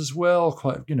films as well.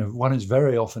 Quite, one is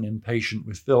very often impatient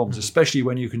with films, especially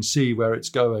when you can see where it's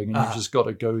going, and you've just got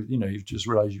to go. You've just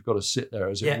realised you've got to sit there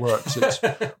as it works its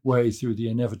way through the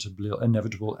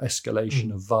inevitable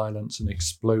escalation of violence and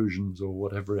explosions, or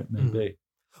whatever it may be.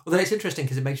 Well, then it's interesting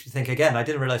because it makes me think again. I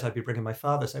didn't realise I'd be bringing my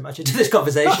father so much into this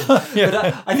conversation.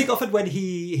 But I think often when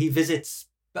he visits,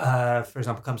 for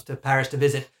example, comes to Paris to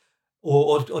visit,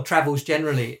 or travels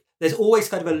generally, there's always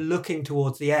kind of a looking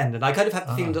towards the end. And I kind of have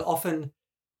the feeling that often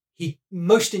he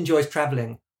most enjoys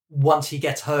traveling once he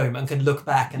gets home and can look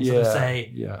back and sort of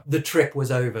say, the trip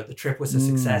was over, the trip was a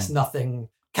success, nothing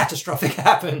catastrophic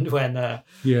happened when I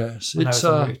was en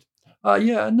route.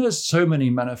 And there's so many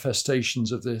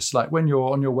manifestations of this. Like when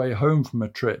you're on your way home from a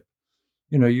trip,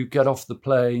 you get off the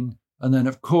plane, and then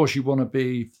of course you want to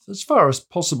be, as far as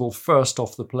possible, first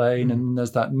off the plane, and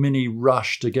there's that mini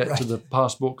rush to get to the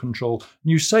passport control.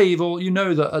 And you save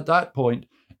that at that point,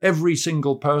 every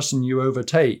single person you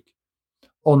overtake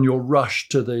on your rush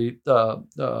to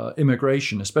the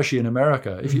immigration, especially in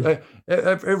America, if you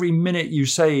every minute you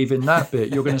save in that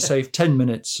bit, you're going to save 10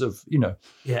 minutes of,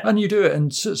 and you do it,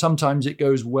 and sometimes it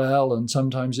goes well and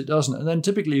sometimes it doesn't, and then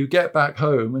typically you get back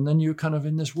home and then you're kind of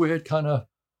in this weird kind of,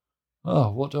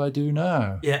 what do I do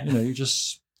now? You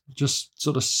just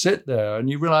sort of sit there, and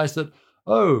you realize that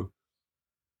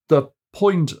the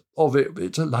point of it,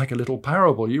 it's like a little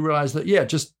parable. You realize that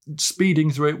just speeding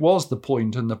through it was the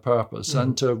point and the purpose,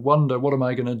 and to wonder what am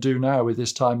I going to do now with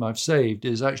this time I've saved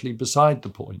is actually beside the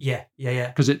point.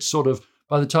 Because it's sort of,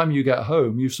 by the time you get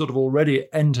home, you've sort of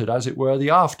already entered, as it were,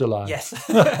 the afterlife. Yes.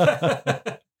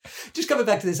 Just coming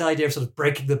back to this idea of sort of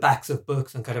breaking the backs of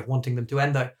books and kind of wanting them to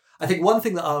end, though, I think one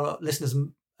thing that our listeners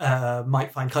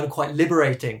might find kind of quite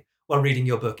liberating while reading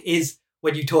your book is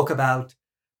when you talk about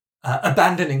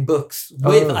abandoning books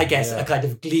with, a kind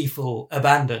of gleeful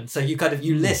abandon. So you kind of,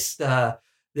 you list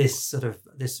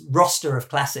this roster of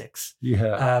classics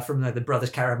from the Brothers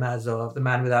Karamazov, The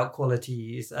Man Without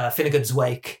Qualities, Finnegan's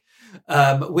Wake,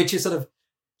 which is sort of,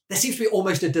 there seems to be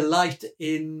almost a delight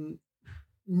in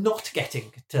not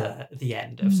getting to the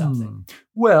end of something.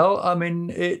 Well, I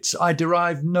mean, I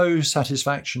derive no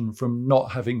satisfaction from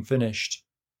not having finished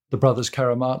The Brothers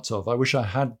Karamazov. I wish I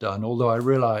had done, although I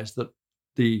realised that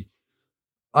the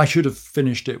I should have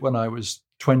finished it when I was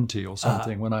 20 or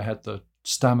something, when I had the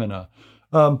stamina.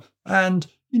 And,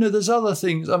 there's other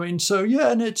things. I mean, so, yeah,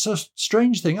 and it's a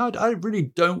strange thing. I really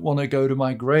don't want to go to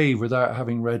my grave without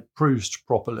having read Proust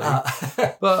properly.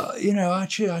 But,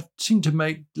 actually, I seem to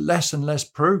make less and less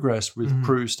progress with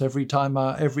Proust every time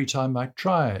I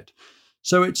try it.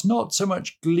 So it's not so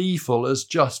much gleeful as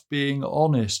just being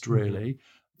honest, really.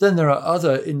 Then there are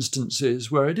other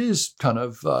instances where it is kind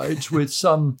of, it's with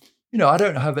some, I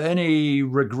don't have any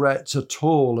regrets at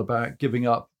all about giving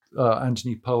up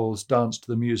Anthony Pole's Dance to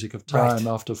the Music of Time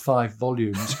after 5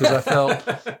 volumes, because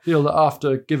I feel that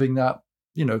after giving that,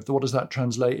 what does that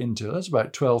translate into? That's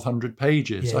about 1,200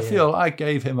 pages. I feel I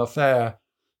gave him a fair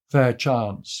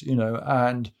chance,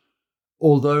 and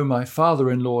although my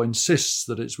father-in-law insists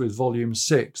that it's with volume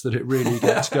 6 that it really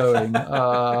gets going,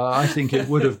 I think it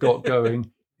would have got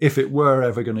going if it were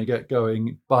ever going to get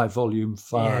going by volume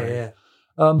 5.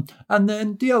 And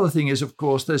then the other thing is, of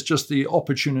course, there's just the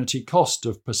opportunity cost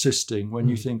of persisting when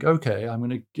you think, okay,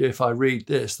 if I read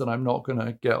this, then I'm not going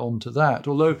to get on to that.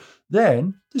 Although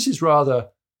then this is rather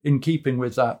in keeping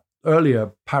with that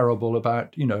earlier parable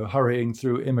about, hurrying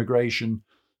through immigration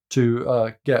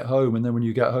to get home. And then when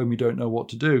you get home, you don't know what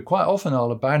to do. Quite often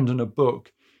I'll abandon a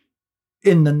book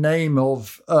in the name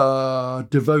of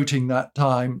devoting that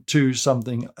time to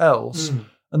something else.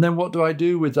 And then what do I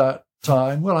do with that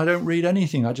time? Well, I don't read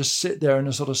anything. I just sit there in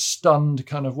a sort of stunned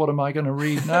kind of, what am I going to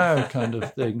read now kind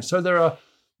of thing. So there are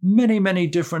many, many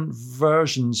different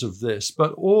versions of this,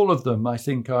 but all of them, I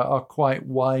think, are quite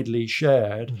widely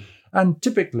shared. And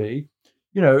typically,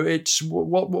 it's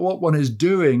what one is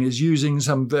doing is using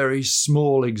some very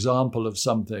small example of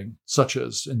something, such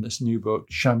as in this new book,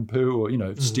 shampoo,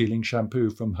 or, stealing shampoo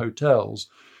from hotels,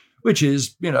 which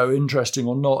is, interesting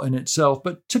or not in itself,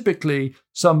 but typically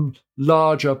some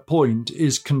larger point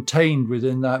is contained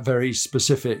within that very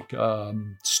specific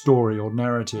story or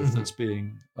narrative that's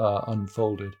being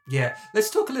unfolded. Yeah, let's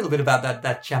talk a little bit about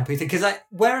that shampoo thing, because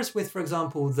whereas with, for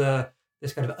example,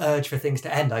 this kind of urge for things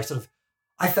to end,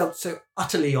 I felt so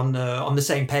utterly on the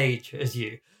same page as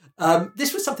you.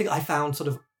 This was something I found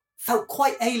felt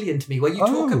quite alien to me, where you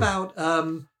talk about,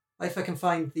 if I can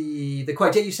find the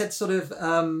quote, you said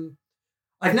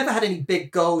I've never had any big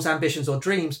goals, ambitions or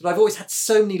dreams, but I've always had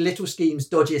so many little schemes,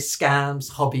 dodges, scams,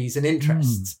 hobbies and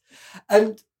interests.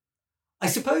 And I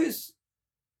suppose,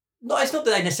 it's not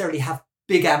that I necessarily have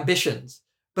big ambitions,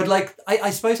 but I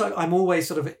suppose I'm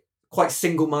always quite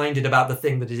single-minded about the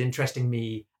thing that is interesting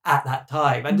me at that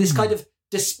time. And this kind of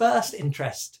dispersed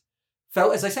interest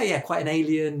felt, as I say, quite an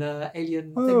alien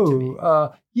thing to me.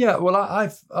 Well,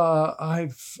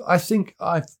 I think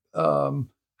I've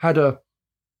had a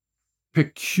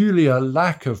peculiar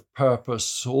lack of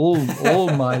purpose all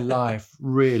my life,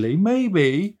 really.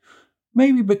 Maybe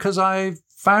because I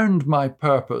found my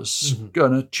purpose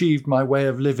and achieved my way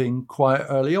of living quite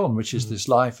early on, which is this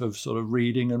life of sort of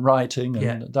reading and writing,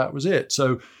 and that was it.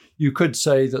 So you could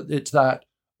say that it's that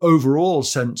overall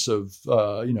sense of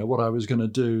what I was going to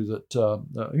do that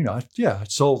I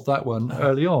solved that one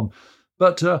early on.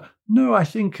 But no, I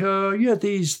think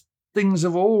these things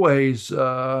have always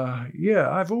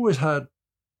I've always had,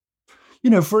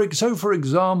 for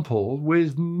example,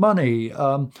 with money,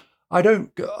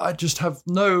 I just have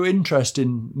no interest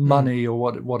in money or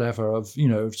whatever of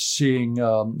seeing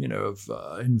of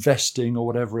investing or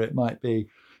whatever it might be.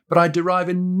 But I derive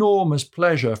enormous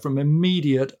pleasure from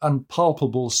immediate and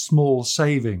palpable small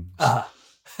savings.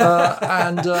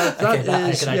 And that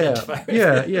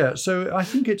is, So I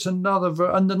think it's another,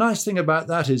 and the nice thing about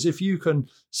that is if you can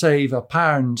save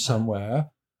 £1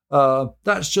 somewhere,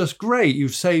 that's just great.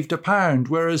 You've saved £1.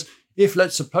 Whereas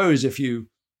let's suppose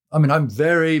I'm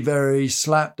very, very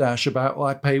slapdash about,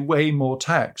 I pay way more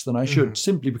tax than I should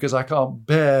simply because I can't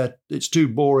bear, it's too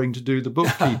boring to do the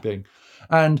bookkeeping.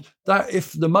 And that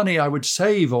if the money I would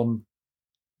save on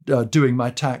doing my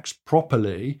tax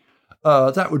properly,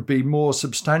 that would be more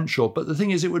substantial. But the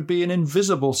thing is, it would be an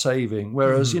invisible saving.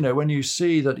 Whereas, when you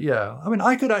see that,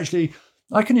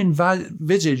 I can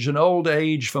envisage an old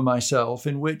age for myself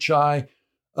in which I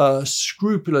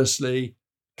scrupulously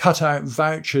cut out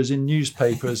vouchers in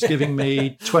newspapers giving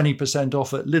me 20%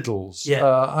 off at Lidl's.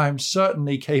 I'm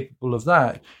certainly capable of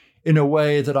that in a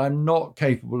way that I'm not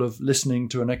capable of listening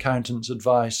to an accountant's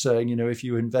advice saying, if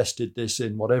you invested this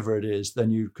in whatever it is, then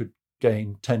you could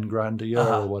gain 10 grand a year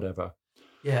or whatever.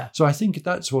 Yeah. So I think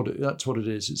that's what it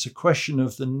is. It's a question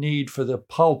of the need for the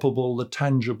palpable, the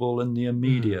tangible, and the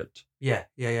immediate. Yeah.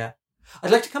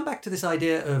 I'd like to come back to this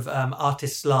idea of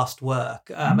artist's last work.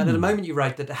 And at the moment you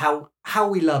write that how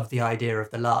we love the idea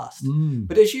of the last.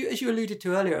 But as you alluded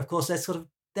to earlier, of course,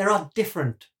 there are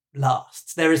different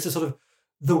lasts. There is the sort of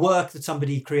the work that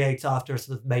somebody creates after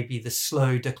sort of maybe the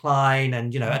slow decline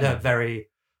and, at a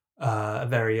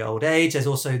very old age. There's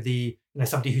also the,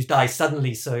 somebody who dies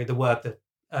suddenly. So the work that,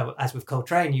 as with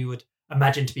Coltrane, you would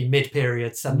imagine to be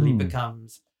mid-period suddenly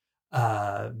becomes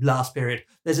last period.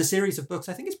 There's a series of books,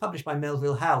 I think it's published by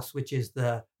Melville House, which is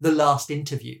the Last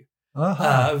Interview.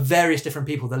 Various different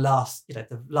people, the last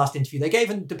interview they gave,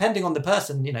 and depending on the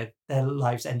person, their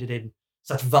lives ended in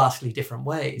such vastly different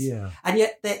ways. Yeah. And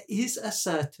yet there is a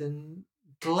certain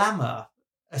glamour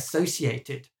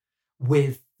associated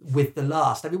with the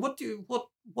last. I mean, what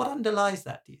underlies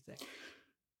that, do you think?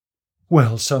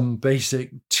 Well, some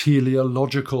basic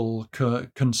teleological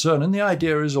concern, and the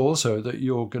idea is also that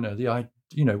you're going to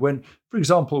when, for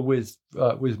example, with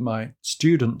my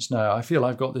students now, I feel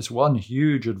I've got this one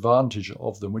huge advantage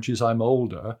of them, which is I'm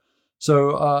older,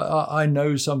 so I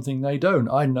know something they don't.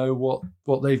 I know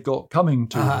what they've got coming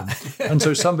to them, and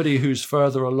so somebody who's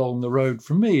further along the road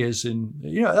from me is in.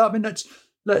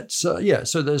 So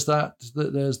there's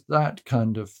that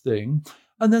kind of thing,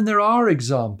 and then there are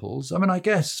examples. I mean, I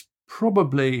guess.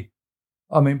 Probably,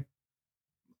 there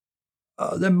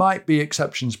might be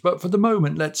exceptions, but for the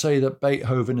moment, let's say that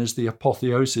Beethoven is the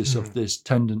apotheosis of this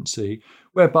tendency,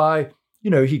 whereby,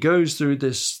 he goes through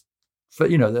this,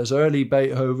 there's early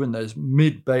Beethoven, there's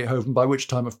mid Beethoven, by which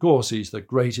time, of course, he's the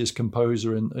greatest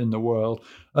composer in the world.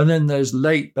 And then there's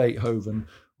late Beethoven,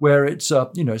 where it's,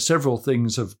 several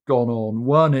things have gone on.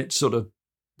 One, it's sort of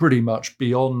pretty much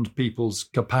beyond people's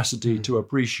capacity to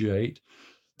appreciate.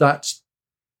 That's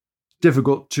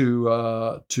difficult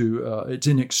to it's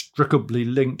inextricably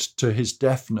linked to his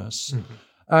deafness.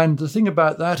 And the thing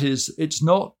about that is it's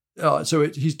not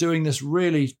he's doing this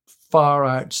really far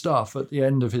out stuff at the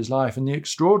end of his life. And the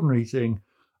extraordinary thing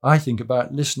I think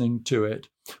about listening to it,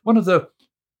 one of the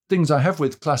things I have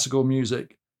with classical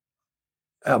music,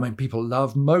 people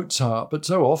love Mozart, but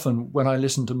so often when I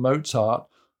listen to Mozart,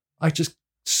 I just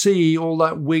see all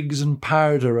that wigs and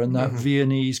powder and that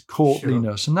Viennese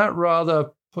courtliness, and that rather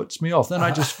puts me off. Then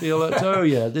I just feel that,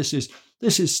 this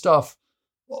is stuff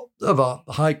of a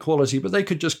high quality, but they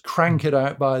could just crank it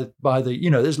out by the,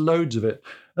 there's loads of it.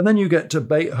 And then you get to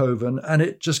Beethoven and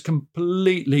it just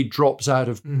completely drops out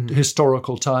of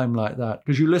historical time like that.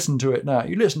 Because you listen to it now,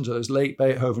 you listen to those late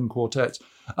Beethoven quartets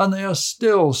and they are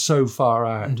still so far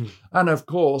out. And of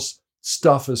course,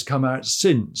 stuff has come out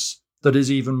since that is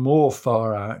even more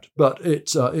far out, but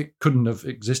it couldn't have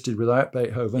existed without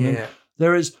Beethoven. Yeah.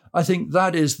 There is, I think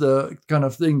that is the kind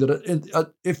of thing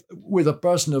that if with a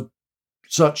person of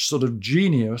such sort of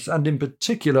genius and in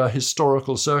particular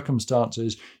historical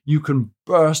circumstances, you can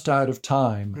burst out of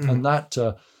time. And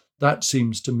that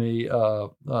seems to me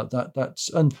that's,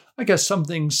 and I guess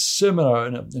something similar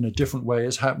in a different way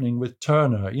is happening with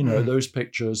Turner. Those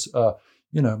pictures,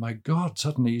 my God,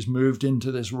 suddenly he's moved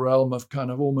into this realm of kind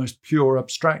of almost pure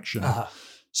abstraction.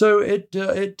 So it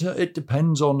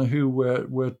depends on who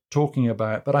we're talking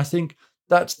about, but I think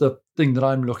that's the thing that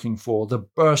I'm looking for: the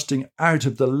bursting out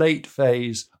of the late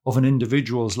phase of an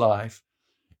individual's life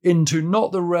into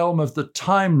not the realm of the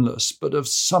timeless, but of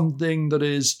something that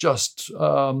is just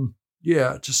something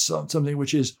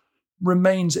which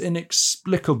remains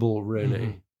inexplicable,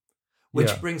 really.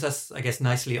 Which brings us, I guess,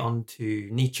 nicely on to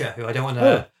Nietzsche, who I don't want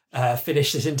to.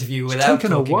 Finish this interview without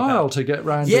taken a while to get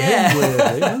round to him,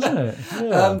 weirdly, hasn't it?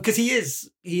 Because he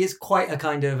is quite a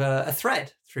kind of a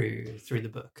thread through the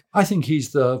book. I think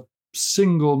he's the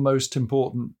single most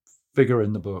important figure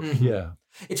in the book. Yeah,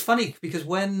 it's funny because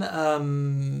when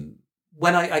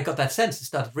I got that sense and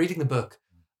started reading the book,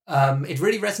 it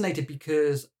really resonated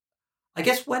because I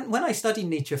guess when I studied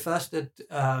Nietzsche first at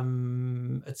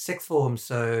sixth form,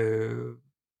 so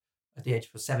at the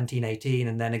age of 17, 18,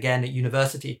 and then again at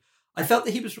university, I felt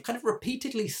that he was kind of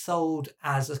repeatedly sold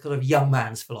as a kind of young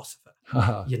man's philosopher,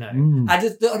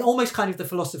 and almost kind of the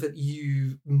philosopher that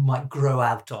you might grow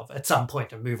out of at some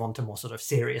point and move on to more sort of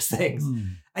serious things.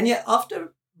 And yet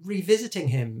after revisiting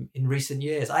him in recent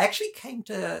years, I actually came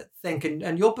to think,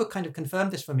 and your book kind of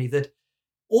confirmed this for me, that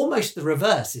almost the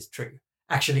reverse is true,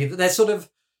 actually, that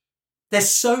there's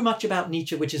so much about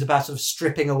Nietzsche which is about sort of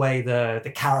stripping away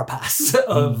the carapace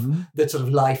of that sort of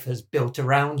life has built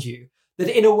around you, that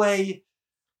in a way,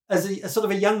 as a sort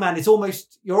of a young man,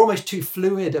 you're almost too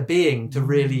fluid a being to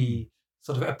really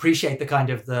sort of appreciate the kind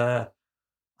of the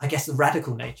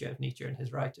radical nature of Nietzsche and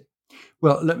his writing.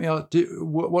 Well, let me ask,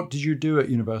 what did you do at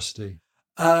university?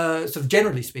 Sort of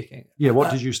generally speaking. Yeah,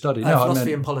 what did you study?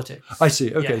 Philosophy and politics. I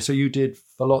see. Okay, so you did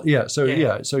philosophy. I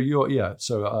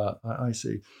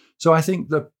see. So I think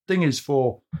the thing is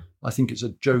I think it's a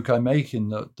joke I make in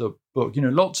the book,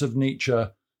 lots of Nietzsche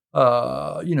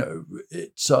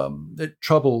it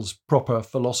troubles proper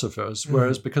philosophers.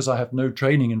 Whereas because I have no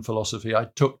training in philosophy, I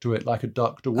took to it like a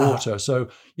duck to water. So,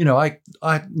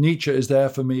 Nietzsche is there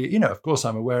for me. Of course,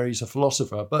 I'm aware he's a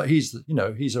philosopher, but he's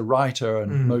a writer,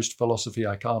 and most philosophy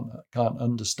I can't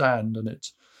understand, and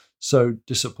it's so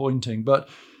disappointing. But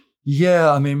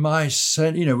yeah, I mean, my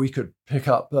sense, we could pick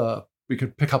up a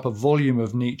volume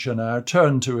of Nietzsche now,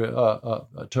 turn to it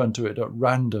at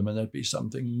random, and there'd be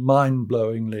something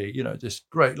mind-blowingly, this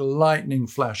great lightning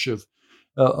flash of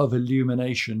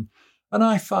illumination. And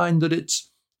I find that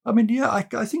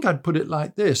I think I'd put it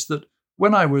like this, that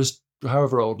when I was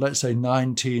however old, let's say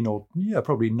 19 or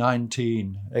probably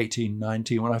 18,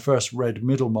 19, when I first read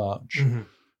Middlemarch,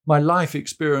 my life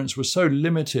experience was so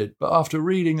limited. But after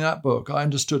reading that book, I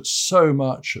understood so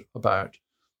much about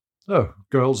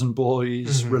girls and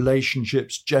boys,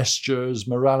 relationships, gestures,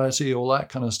 morality, all that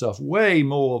kind of stuff. Way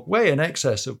in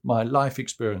excess of my life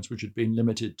experience, which had been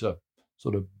limited to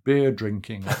sort of beer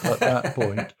drinking at that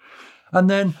point. And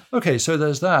then, so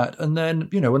there's that. And then,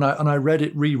 when I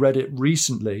reread it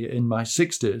recently in my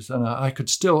 60s, and I could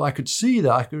see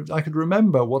that, I could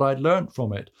remember what I'd learned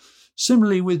from it.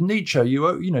 Similarly with Nietzsche,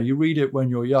 you read it when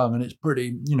you're young, and it's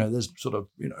pretty, there's sort of,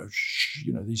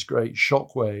 these great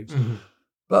shock waves.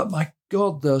 But my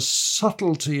God, the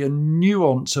subtlety and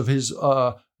nuance of his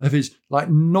like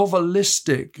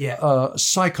novelistic,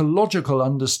 psychological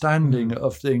understanding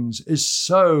of things is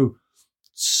so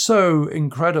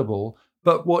incredible.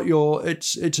 But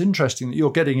it's interesting that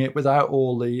you're getting it without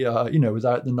all the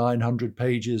without the 900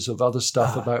 pages of other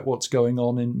stuff about what's going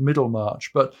on in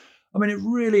Middlemarch. But I mean,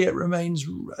 it remains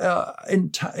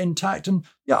intact. And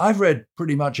I've read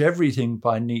pretty much everything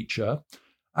by Nietzsche,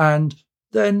 and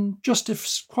then just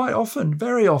if quite often,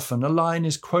 very often, a line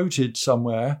is quoted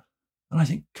somewhere, and I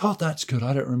think, God, that's good.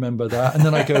 I don't remember that. And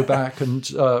then I go back and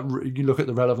you look at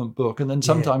the relevant book, and then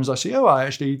sometimes I see, I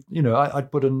actually,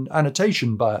 I'd put an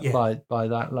annotation by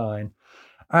that line.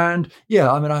 And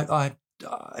I mean,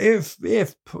 if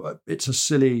it's a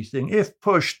silly thing, if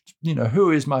pushed,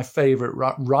 who is my favorite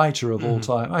writer of all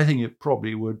time? I think it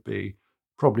probably would be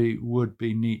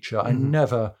Nietzsche. I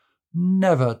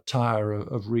never tire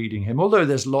of reading him. Although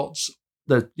there's lots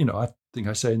that, I think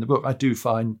I say in the book, I do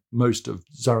find most of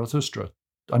Zarathustra.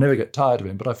 I never get tired of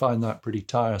him, but I find that pretty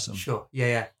tiresome. Sure.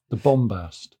 Yeah. The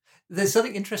bombast. There's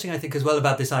something interesting, I think, as well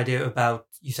about this idea about,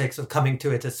 you say, sort of coming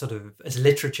to it as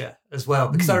literature as well.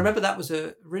 Because I remember that was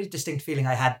a really distinct feeling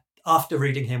I had after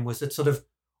reading him, was that sort of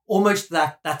almost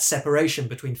that separation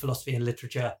between philosophy and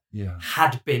literature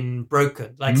had been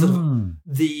broken. Like sort of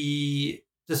the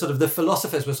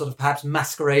philosophers were sort of perhaps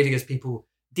masquerading as people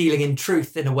dealing in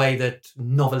truth in a way that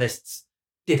novelists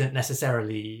didn't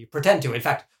necessarily pretend to. In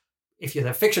fact, if you're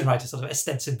a fiction writer, sort of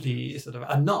ostensibly sort of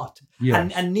are not.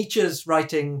 Yes. And Nietzsche's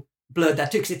writing blurred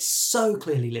that too, because it's so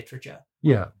clearly literature.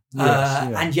 Yeah.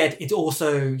 And yet it's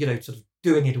also, sort of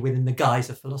doing it within the guise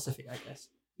of philosophy, I guess.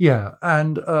 Yeah.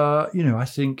 And, I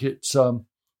think it's,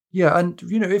 Nietzsche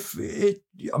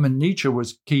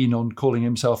was keen on calling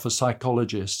himself a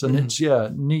psychologist, and it's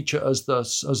Nietzsche as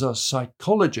a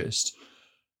psychologist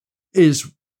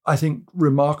is, I think,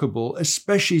 remarkable,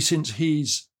 especially since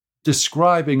he's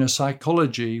describing a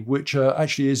psychology which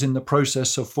actually is in the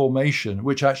process of formation,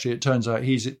 which actually it turns out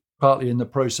he's partly in the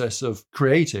process of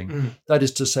creating. That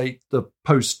is to say, the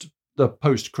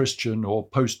post-Christian or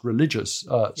post-religious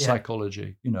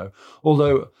psychology.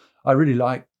 Although I really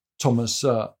like Thomas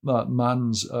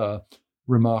Mann's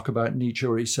remark about Nietzsche,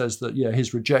 where he says that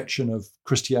his rejection of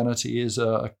Christianity is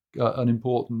an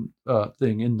important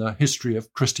thing in the history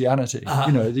of Christianity.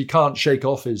 He can't shake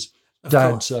off his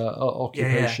dad's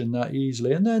occupation that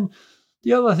easily. And then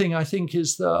the other thing I think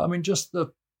is that, just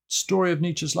the story of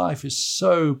Nietzsche's life is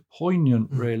so poignant,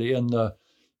 really, and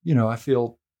I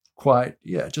feel quite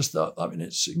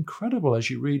it's incredible as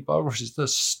you read biographies, the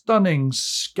stunning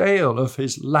scale of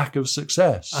his lack of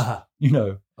success.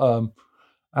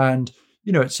 And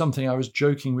it's something I was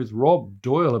joking with Rob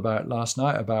Doyle about last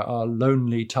night, about our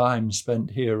lonely time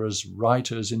spent here as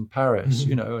writers in Paris.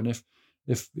 And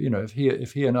if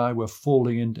he and I were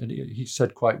falling into, and he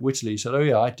said quite wittily, he said,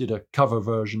 I did a cover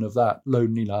version of that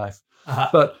Lonely Life.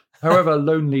 But however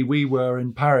lonely we were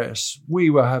in Paris, we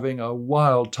were having a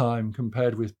wild time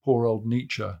compared with poor old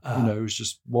Nietzsche, who's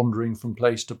just wandering from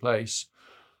place to place.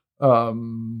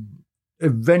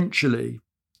 Eventually,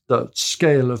 the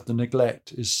scale of the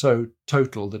neglect is so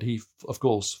total that he, of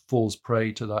course, falls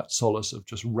prey to that solace of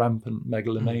just rampant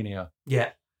megalomania.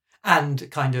 Yeah. And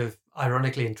kind of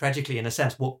ironically and tragically, in a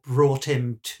sense, what brought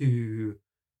him to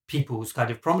people's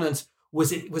kind of prominence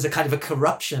was a kind of a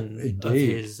corruption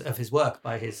Indeed. of his work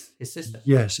by his sister.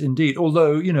 Yes, indeed.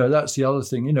 Although, that's the other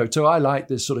thing, so I like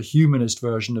this sort of humanist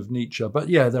version of Nietzsche, but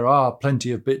yeah, there are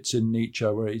plenty of bits in Nietzsche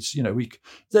where it's,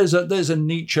 there's a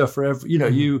Nietzsche for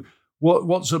every,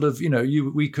 what sort of,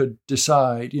 we could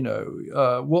decide,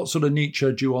 what sort of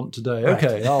Nietzsche do you want today? Right.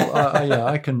 Okay,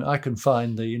 I can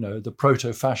find the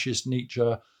proto-fascist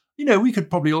Nietzsche. We could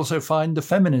probably also find the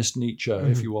feminist Nietzsche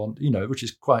if you want, which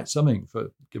is quite something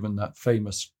given that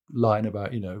famous line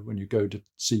about, when you go to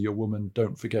see your woman,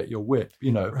 don't forget your whip,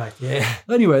 Right, yeah.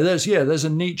 Anyway, there's a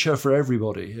Nietzsche for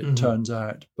everybody, it turns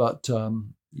out. But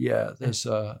there's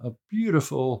a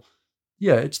beautiful,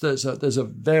 there's a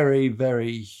very,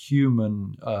 very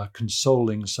human,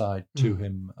 consoling side to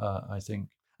him, I think.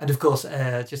 And of course,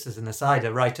 just as an aside,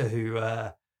 a writer who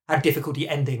had difficulty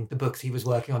ending the books he was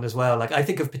working on as well. Like I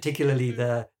think of particularly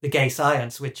the Gay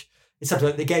Science, which is something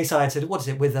like the Gay Science. What is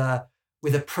it with a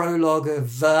prologue of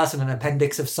verse and an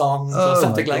appendix of songs or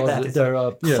something like that? There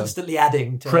are constantly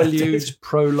adding to preludes,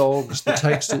 prologues, the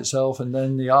text itself, and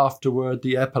then the afterword,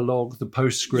 the epilogue, the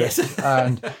postscript. Yes.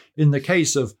 And in the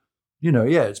case of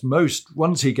it's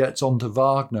once he gets onto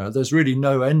Wagner, there's really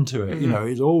no end to it.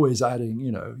 He's always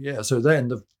adding. So then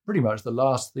pretty much the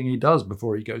last thing he does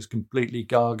before he goes completely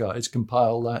gaga is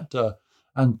compile that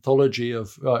anthology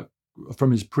of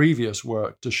from his previous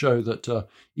work to show that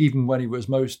even when he was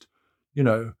most,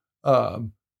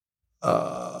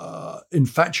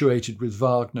 infatuated with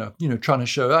Wagner, trying to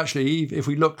show actually if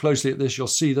we look closely at this, you'll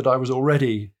see that I was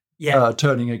already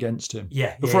turning against him.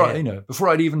 Before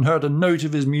I'd even heard a note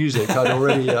of his music, I'd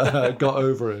already got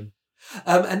over him.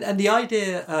 And the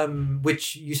idea,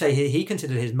 which you say here, he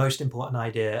considered his most important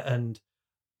idea, and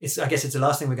I guess it's the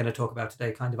last thing we're going to talk about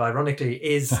today, kind of ironically,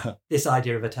 is this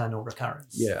idea of eternal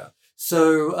recurrence. Yeah.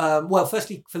 So,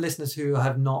 firstly, for listeners who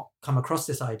have not come across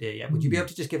this idea yet, would you be able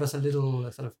to just give us a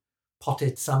little sort of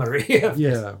potted summary of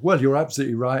this? Well, you're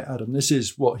absolutely right, Adam. This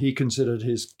is what he considered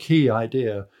his key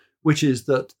idea, which is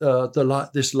that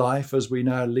this life as we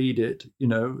now lead it,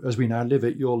 as we now live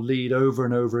it, you'll lead over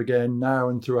and over again now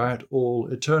and throughout all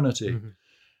eternity.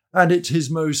 And it's his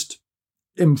most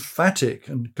emphatic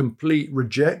and complete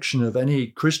rejection of any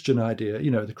Christian idea.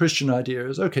 The Christian idea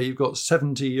is, okay, you've got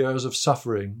 70 years of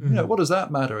suffering. What does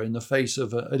that matter in the face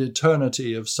of an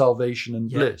eternity of salvation and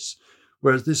bliss?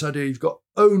 Whereas this idea, you've got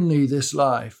only this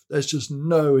life. There's just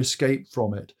no escape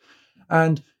from it.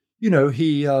 And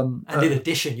he... and in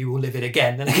addition, you will live it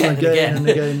again and again and again. And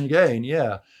again and again,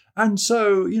 yeah. And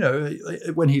so,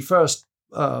 when he first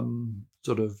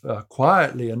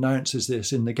quietly announces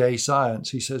this in the Gay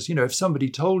Science, he says, if somebody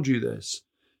told you this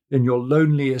in your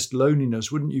loneliest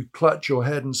loneliness, wouldn't you clutch your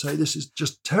head and say, this is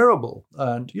just terrible?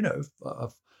 And,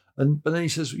 but then he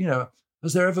says,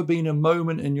 has there ever been a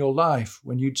moment in your life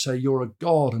when you'd say you're a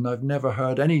god and I've never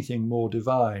heard anything more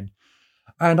divine?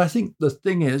 And I think the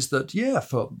thing is that,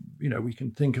 we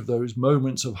can think of those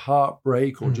moments of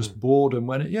heartbreak or just boredom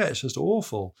when it's just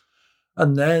awful.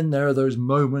 And then there are those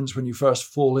moments when you first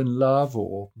fall in love,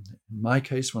 or in my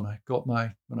case, when I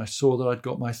saw that I'd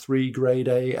got my 3 grade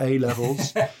A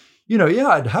levels,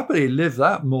 I'd happily live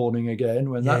that morning again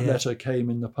when that letter came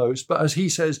in the post. But as he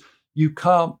says, you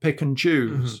can't pick and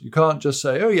choose. You can't just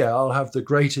say, I'll have the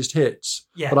greatest hits,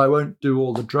 but I won't do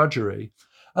all the drudgery.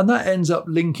 And that ends up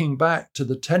linking back to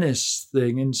the tennis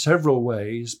thing in several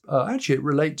ways. Actually, it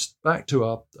relates back to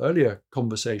our earlier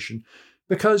conversation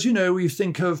because, we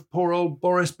think of poor old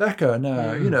Boris Becker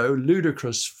now,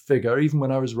 ludicrous figure, even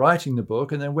when I was writing the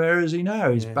book. And then where is he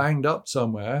now? He's banged up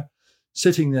somewhere,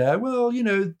 sitting there. Well,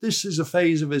 this is a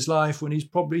phase of his life when he's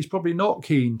probably not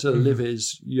keen to live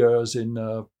his years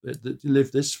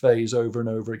live this phase over and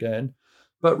over again.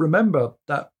 But remember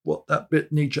what that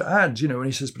bit Nietzsche adds, when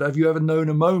he says, but have you ever known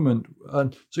a moment?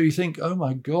 And so you think, oh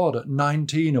my God, at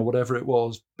 19 or whatever it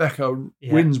was, Becker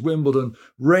wins Wimbledon,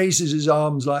 raises his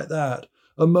arms like that.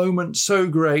 A moment so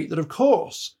great that, of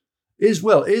course, is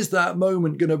that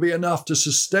moment going to be enough to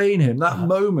sustain him? That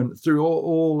moment through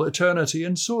all eternity?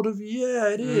 And sort of,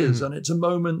 it is. And it's a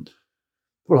moment,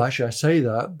 well, actually, I say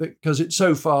that because it's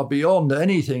so far beyond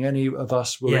anything any of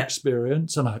us will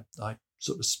experience. And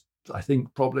I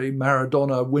think probably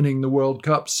Maradona winning the World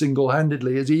Cup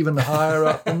single-handedly is even higher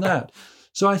up than that.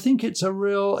 So I think it's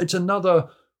another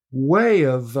way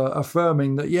of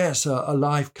affirming that, yes, a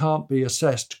life can't be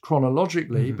assessed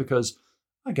chronologically because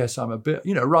I guess I'm a bit,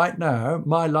 right now,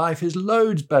 my life is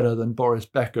loads better than Boris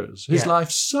Becker's. His life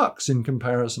sucks in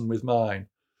comparison with mine.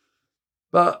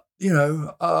 But,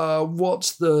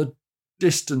 what's the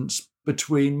distance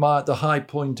between the high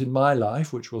point in my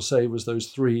life, which we'll say was those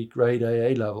 3 grade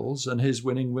AA levels, and his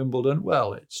winning Wimbledon?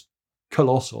 Well, it's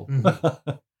colossal.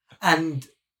 And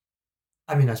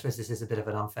I mean, I suppose this is a bit of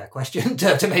an unfair question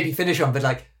to maybe finish on, but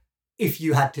like, if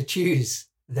you had to choose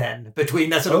then between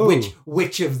that sort of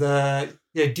which of the,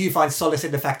 do you find solace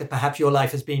in the fact that perhaps your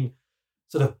life has been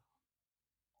sort of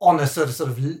on a sort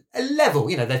of level?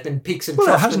 There's been peaks and troughs.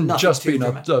 Well, it hasn't just been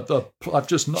I've not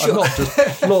just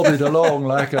plodded along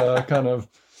like a kind of,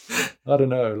 I don't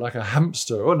know, like a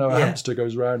hamster. Oh no, a hamster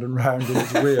goes round and round in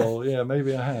its wheel. Yeah,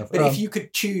 maybe I have. But if you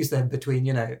could choose then between,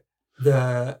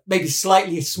 the maybe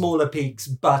slightly smaller peaks,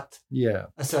 but a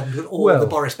certain, or the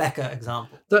Boris Becker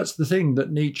example. That's the thing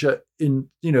that Nietzsche,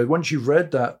 once you've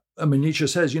read that, I mean, Nietzsche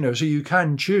says, so you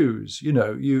can choose,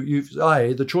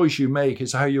 the choice you make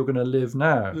is how you're going to live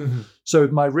now. Mm-hmm. So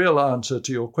my real answer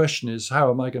to your question is, how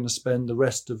am I going to spend the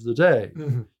rest of the day?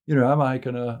 Mm-hmm. Am I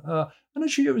going to, and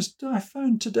actually I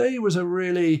found today was a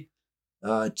really,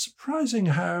 it's surprising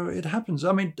how it happens.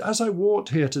 I mean, as I walked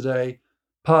here today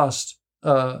past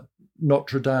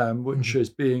Notre Dame, which is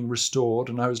being restored,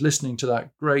 and I was listening to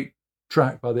that great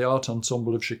track by the Art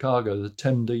Ensemble of Chicago, the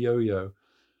Thème de Yo-Yo,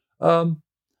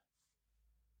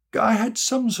 I had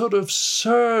some sort of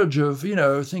surge of,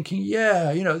 thinking,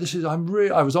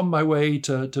 I was on my way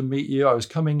to meet you. I was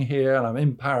coming here and I'm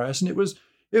in Paris, and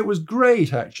it was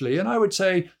great actually. And I would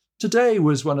say today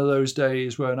was one of those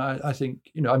days when I think,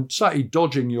 I'm slightly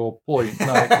dodging your point,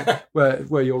 like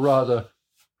where you're rather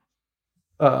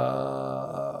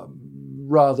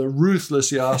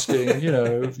ruthlessly asking,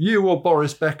 you or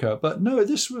Boris Becker. But no,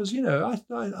 this was,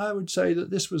 I would say that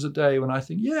this was a day when I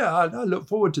think, I look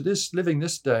forward to living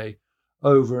this day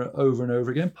over and over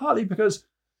again, partly because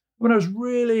when I was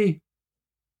really,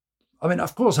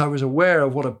 of course I was aware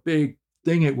of what a big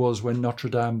thing it was when Notre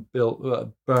Dame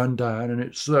burned down, and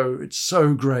it's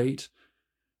so great.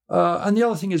 And the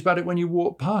other thing is about it, when you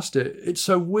walk past it, it's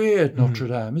so weird, Notre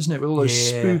Dame, isn't it? With all those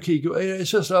spooky,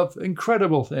 it's just an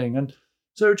incredible thing. And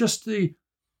so just the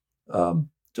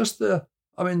fact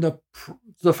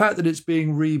that it's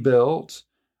being rebuilt.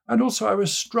 And also I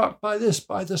was struck by the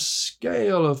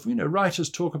scale of, writers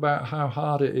talk about how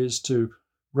hard it is to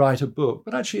write a book,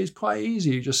 but actually it's quite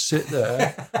easy. You just sit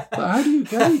there. But how do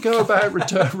you go about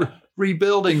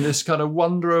rebuilding this kind of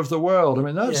wonder of the world? I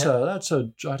mean,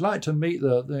 I'd like to meet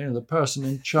the person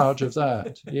in charge of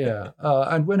that. Yeah.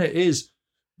 And when it is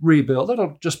rebuilt,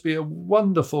 that'll just be a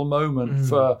wonderful moment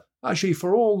for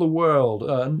all the world.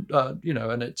 And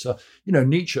it's,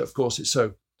 Nietzsche, of course, is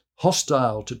so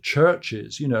hostile to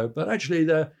churches, but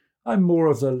actually I'm more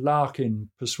of the Larkin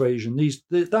persuasion.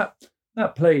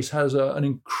 That place has an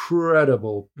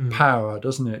incredible power,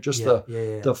 doesn't it? Just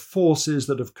the forces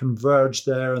that have converged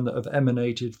there and that have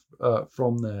emanated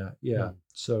from there. Yeah.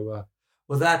 So,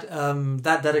 well,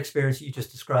 that experience that you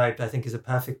just described, I think, is a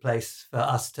perfect place for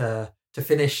us to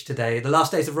finish today. The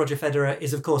Last Days of Roger Federer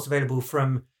is, of course, available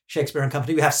from Shakespeare and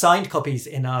Company. We have signed copies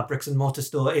in our bricks and mortar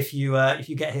store if you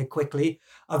get here quickly.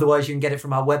 Otherwise, you can get it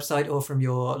from our website or from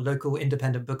your local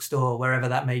independent bookstore, wherever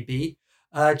that may be.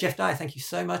 Jeff Dye, thank you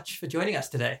so much for joining us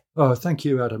today. Oh, thank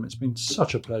you, Adam. It's been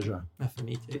such a pleasure. For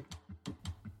me too.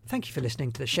 Thank you for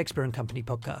listening to the Shakespeare and Company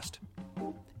podcast.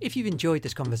 If you've enjoyed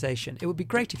this conversation, it would be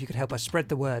great if you could help us spread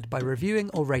the word by reviewing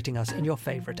or rating us in your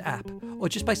favourite app, or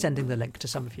just by sending the link to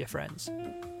some of your friends.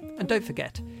 And don't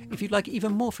forget, if you'd like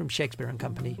even more from Shakespeare and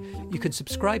Company, you can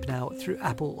subscribe now through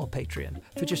Apple or Patreon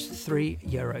for just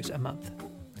 €3 a month.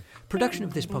 Production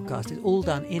of this podcast is all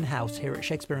done in-house here at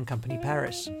Shakespeare and Company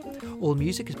Paris. All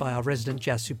music is by our resident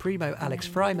jazz supremo Alex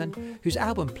Fryman, whose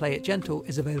album Play It Gentle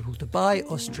is available to buy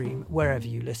or stream wherever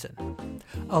you listen.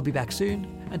 I'll be back soon.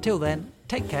 Until then,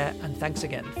 take care and thanks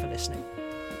again for listening.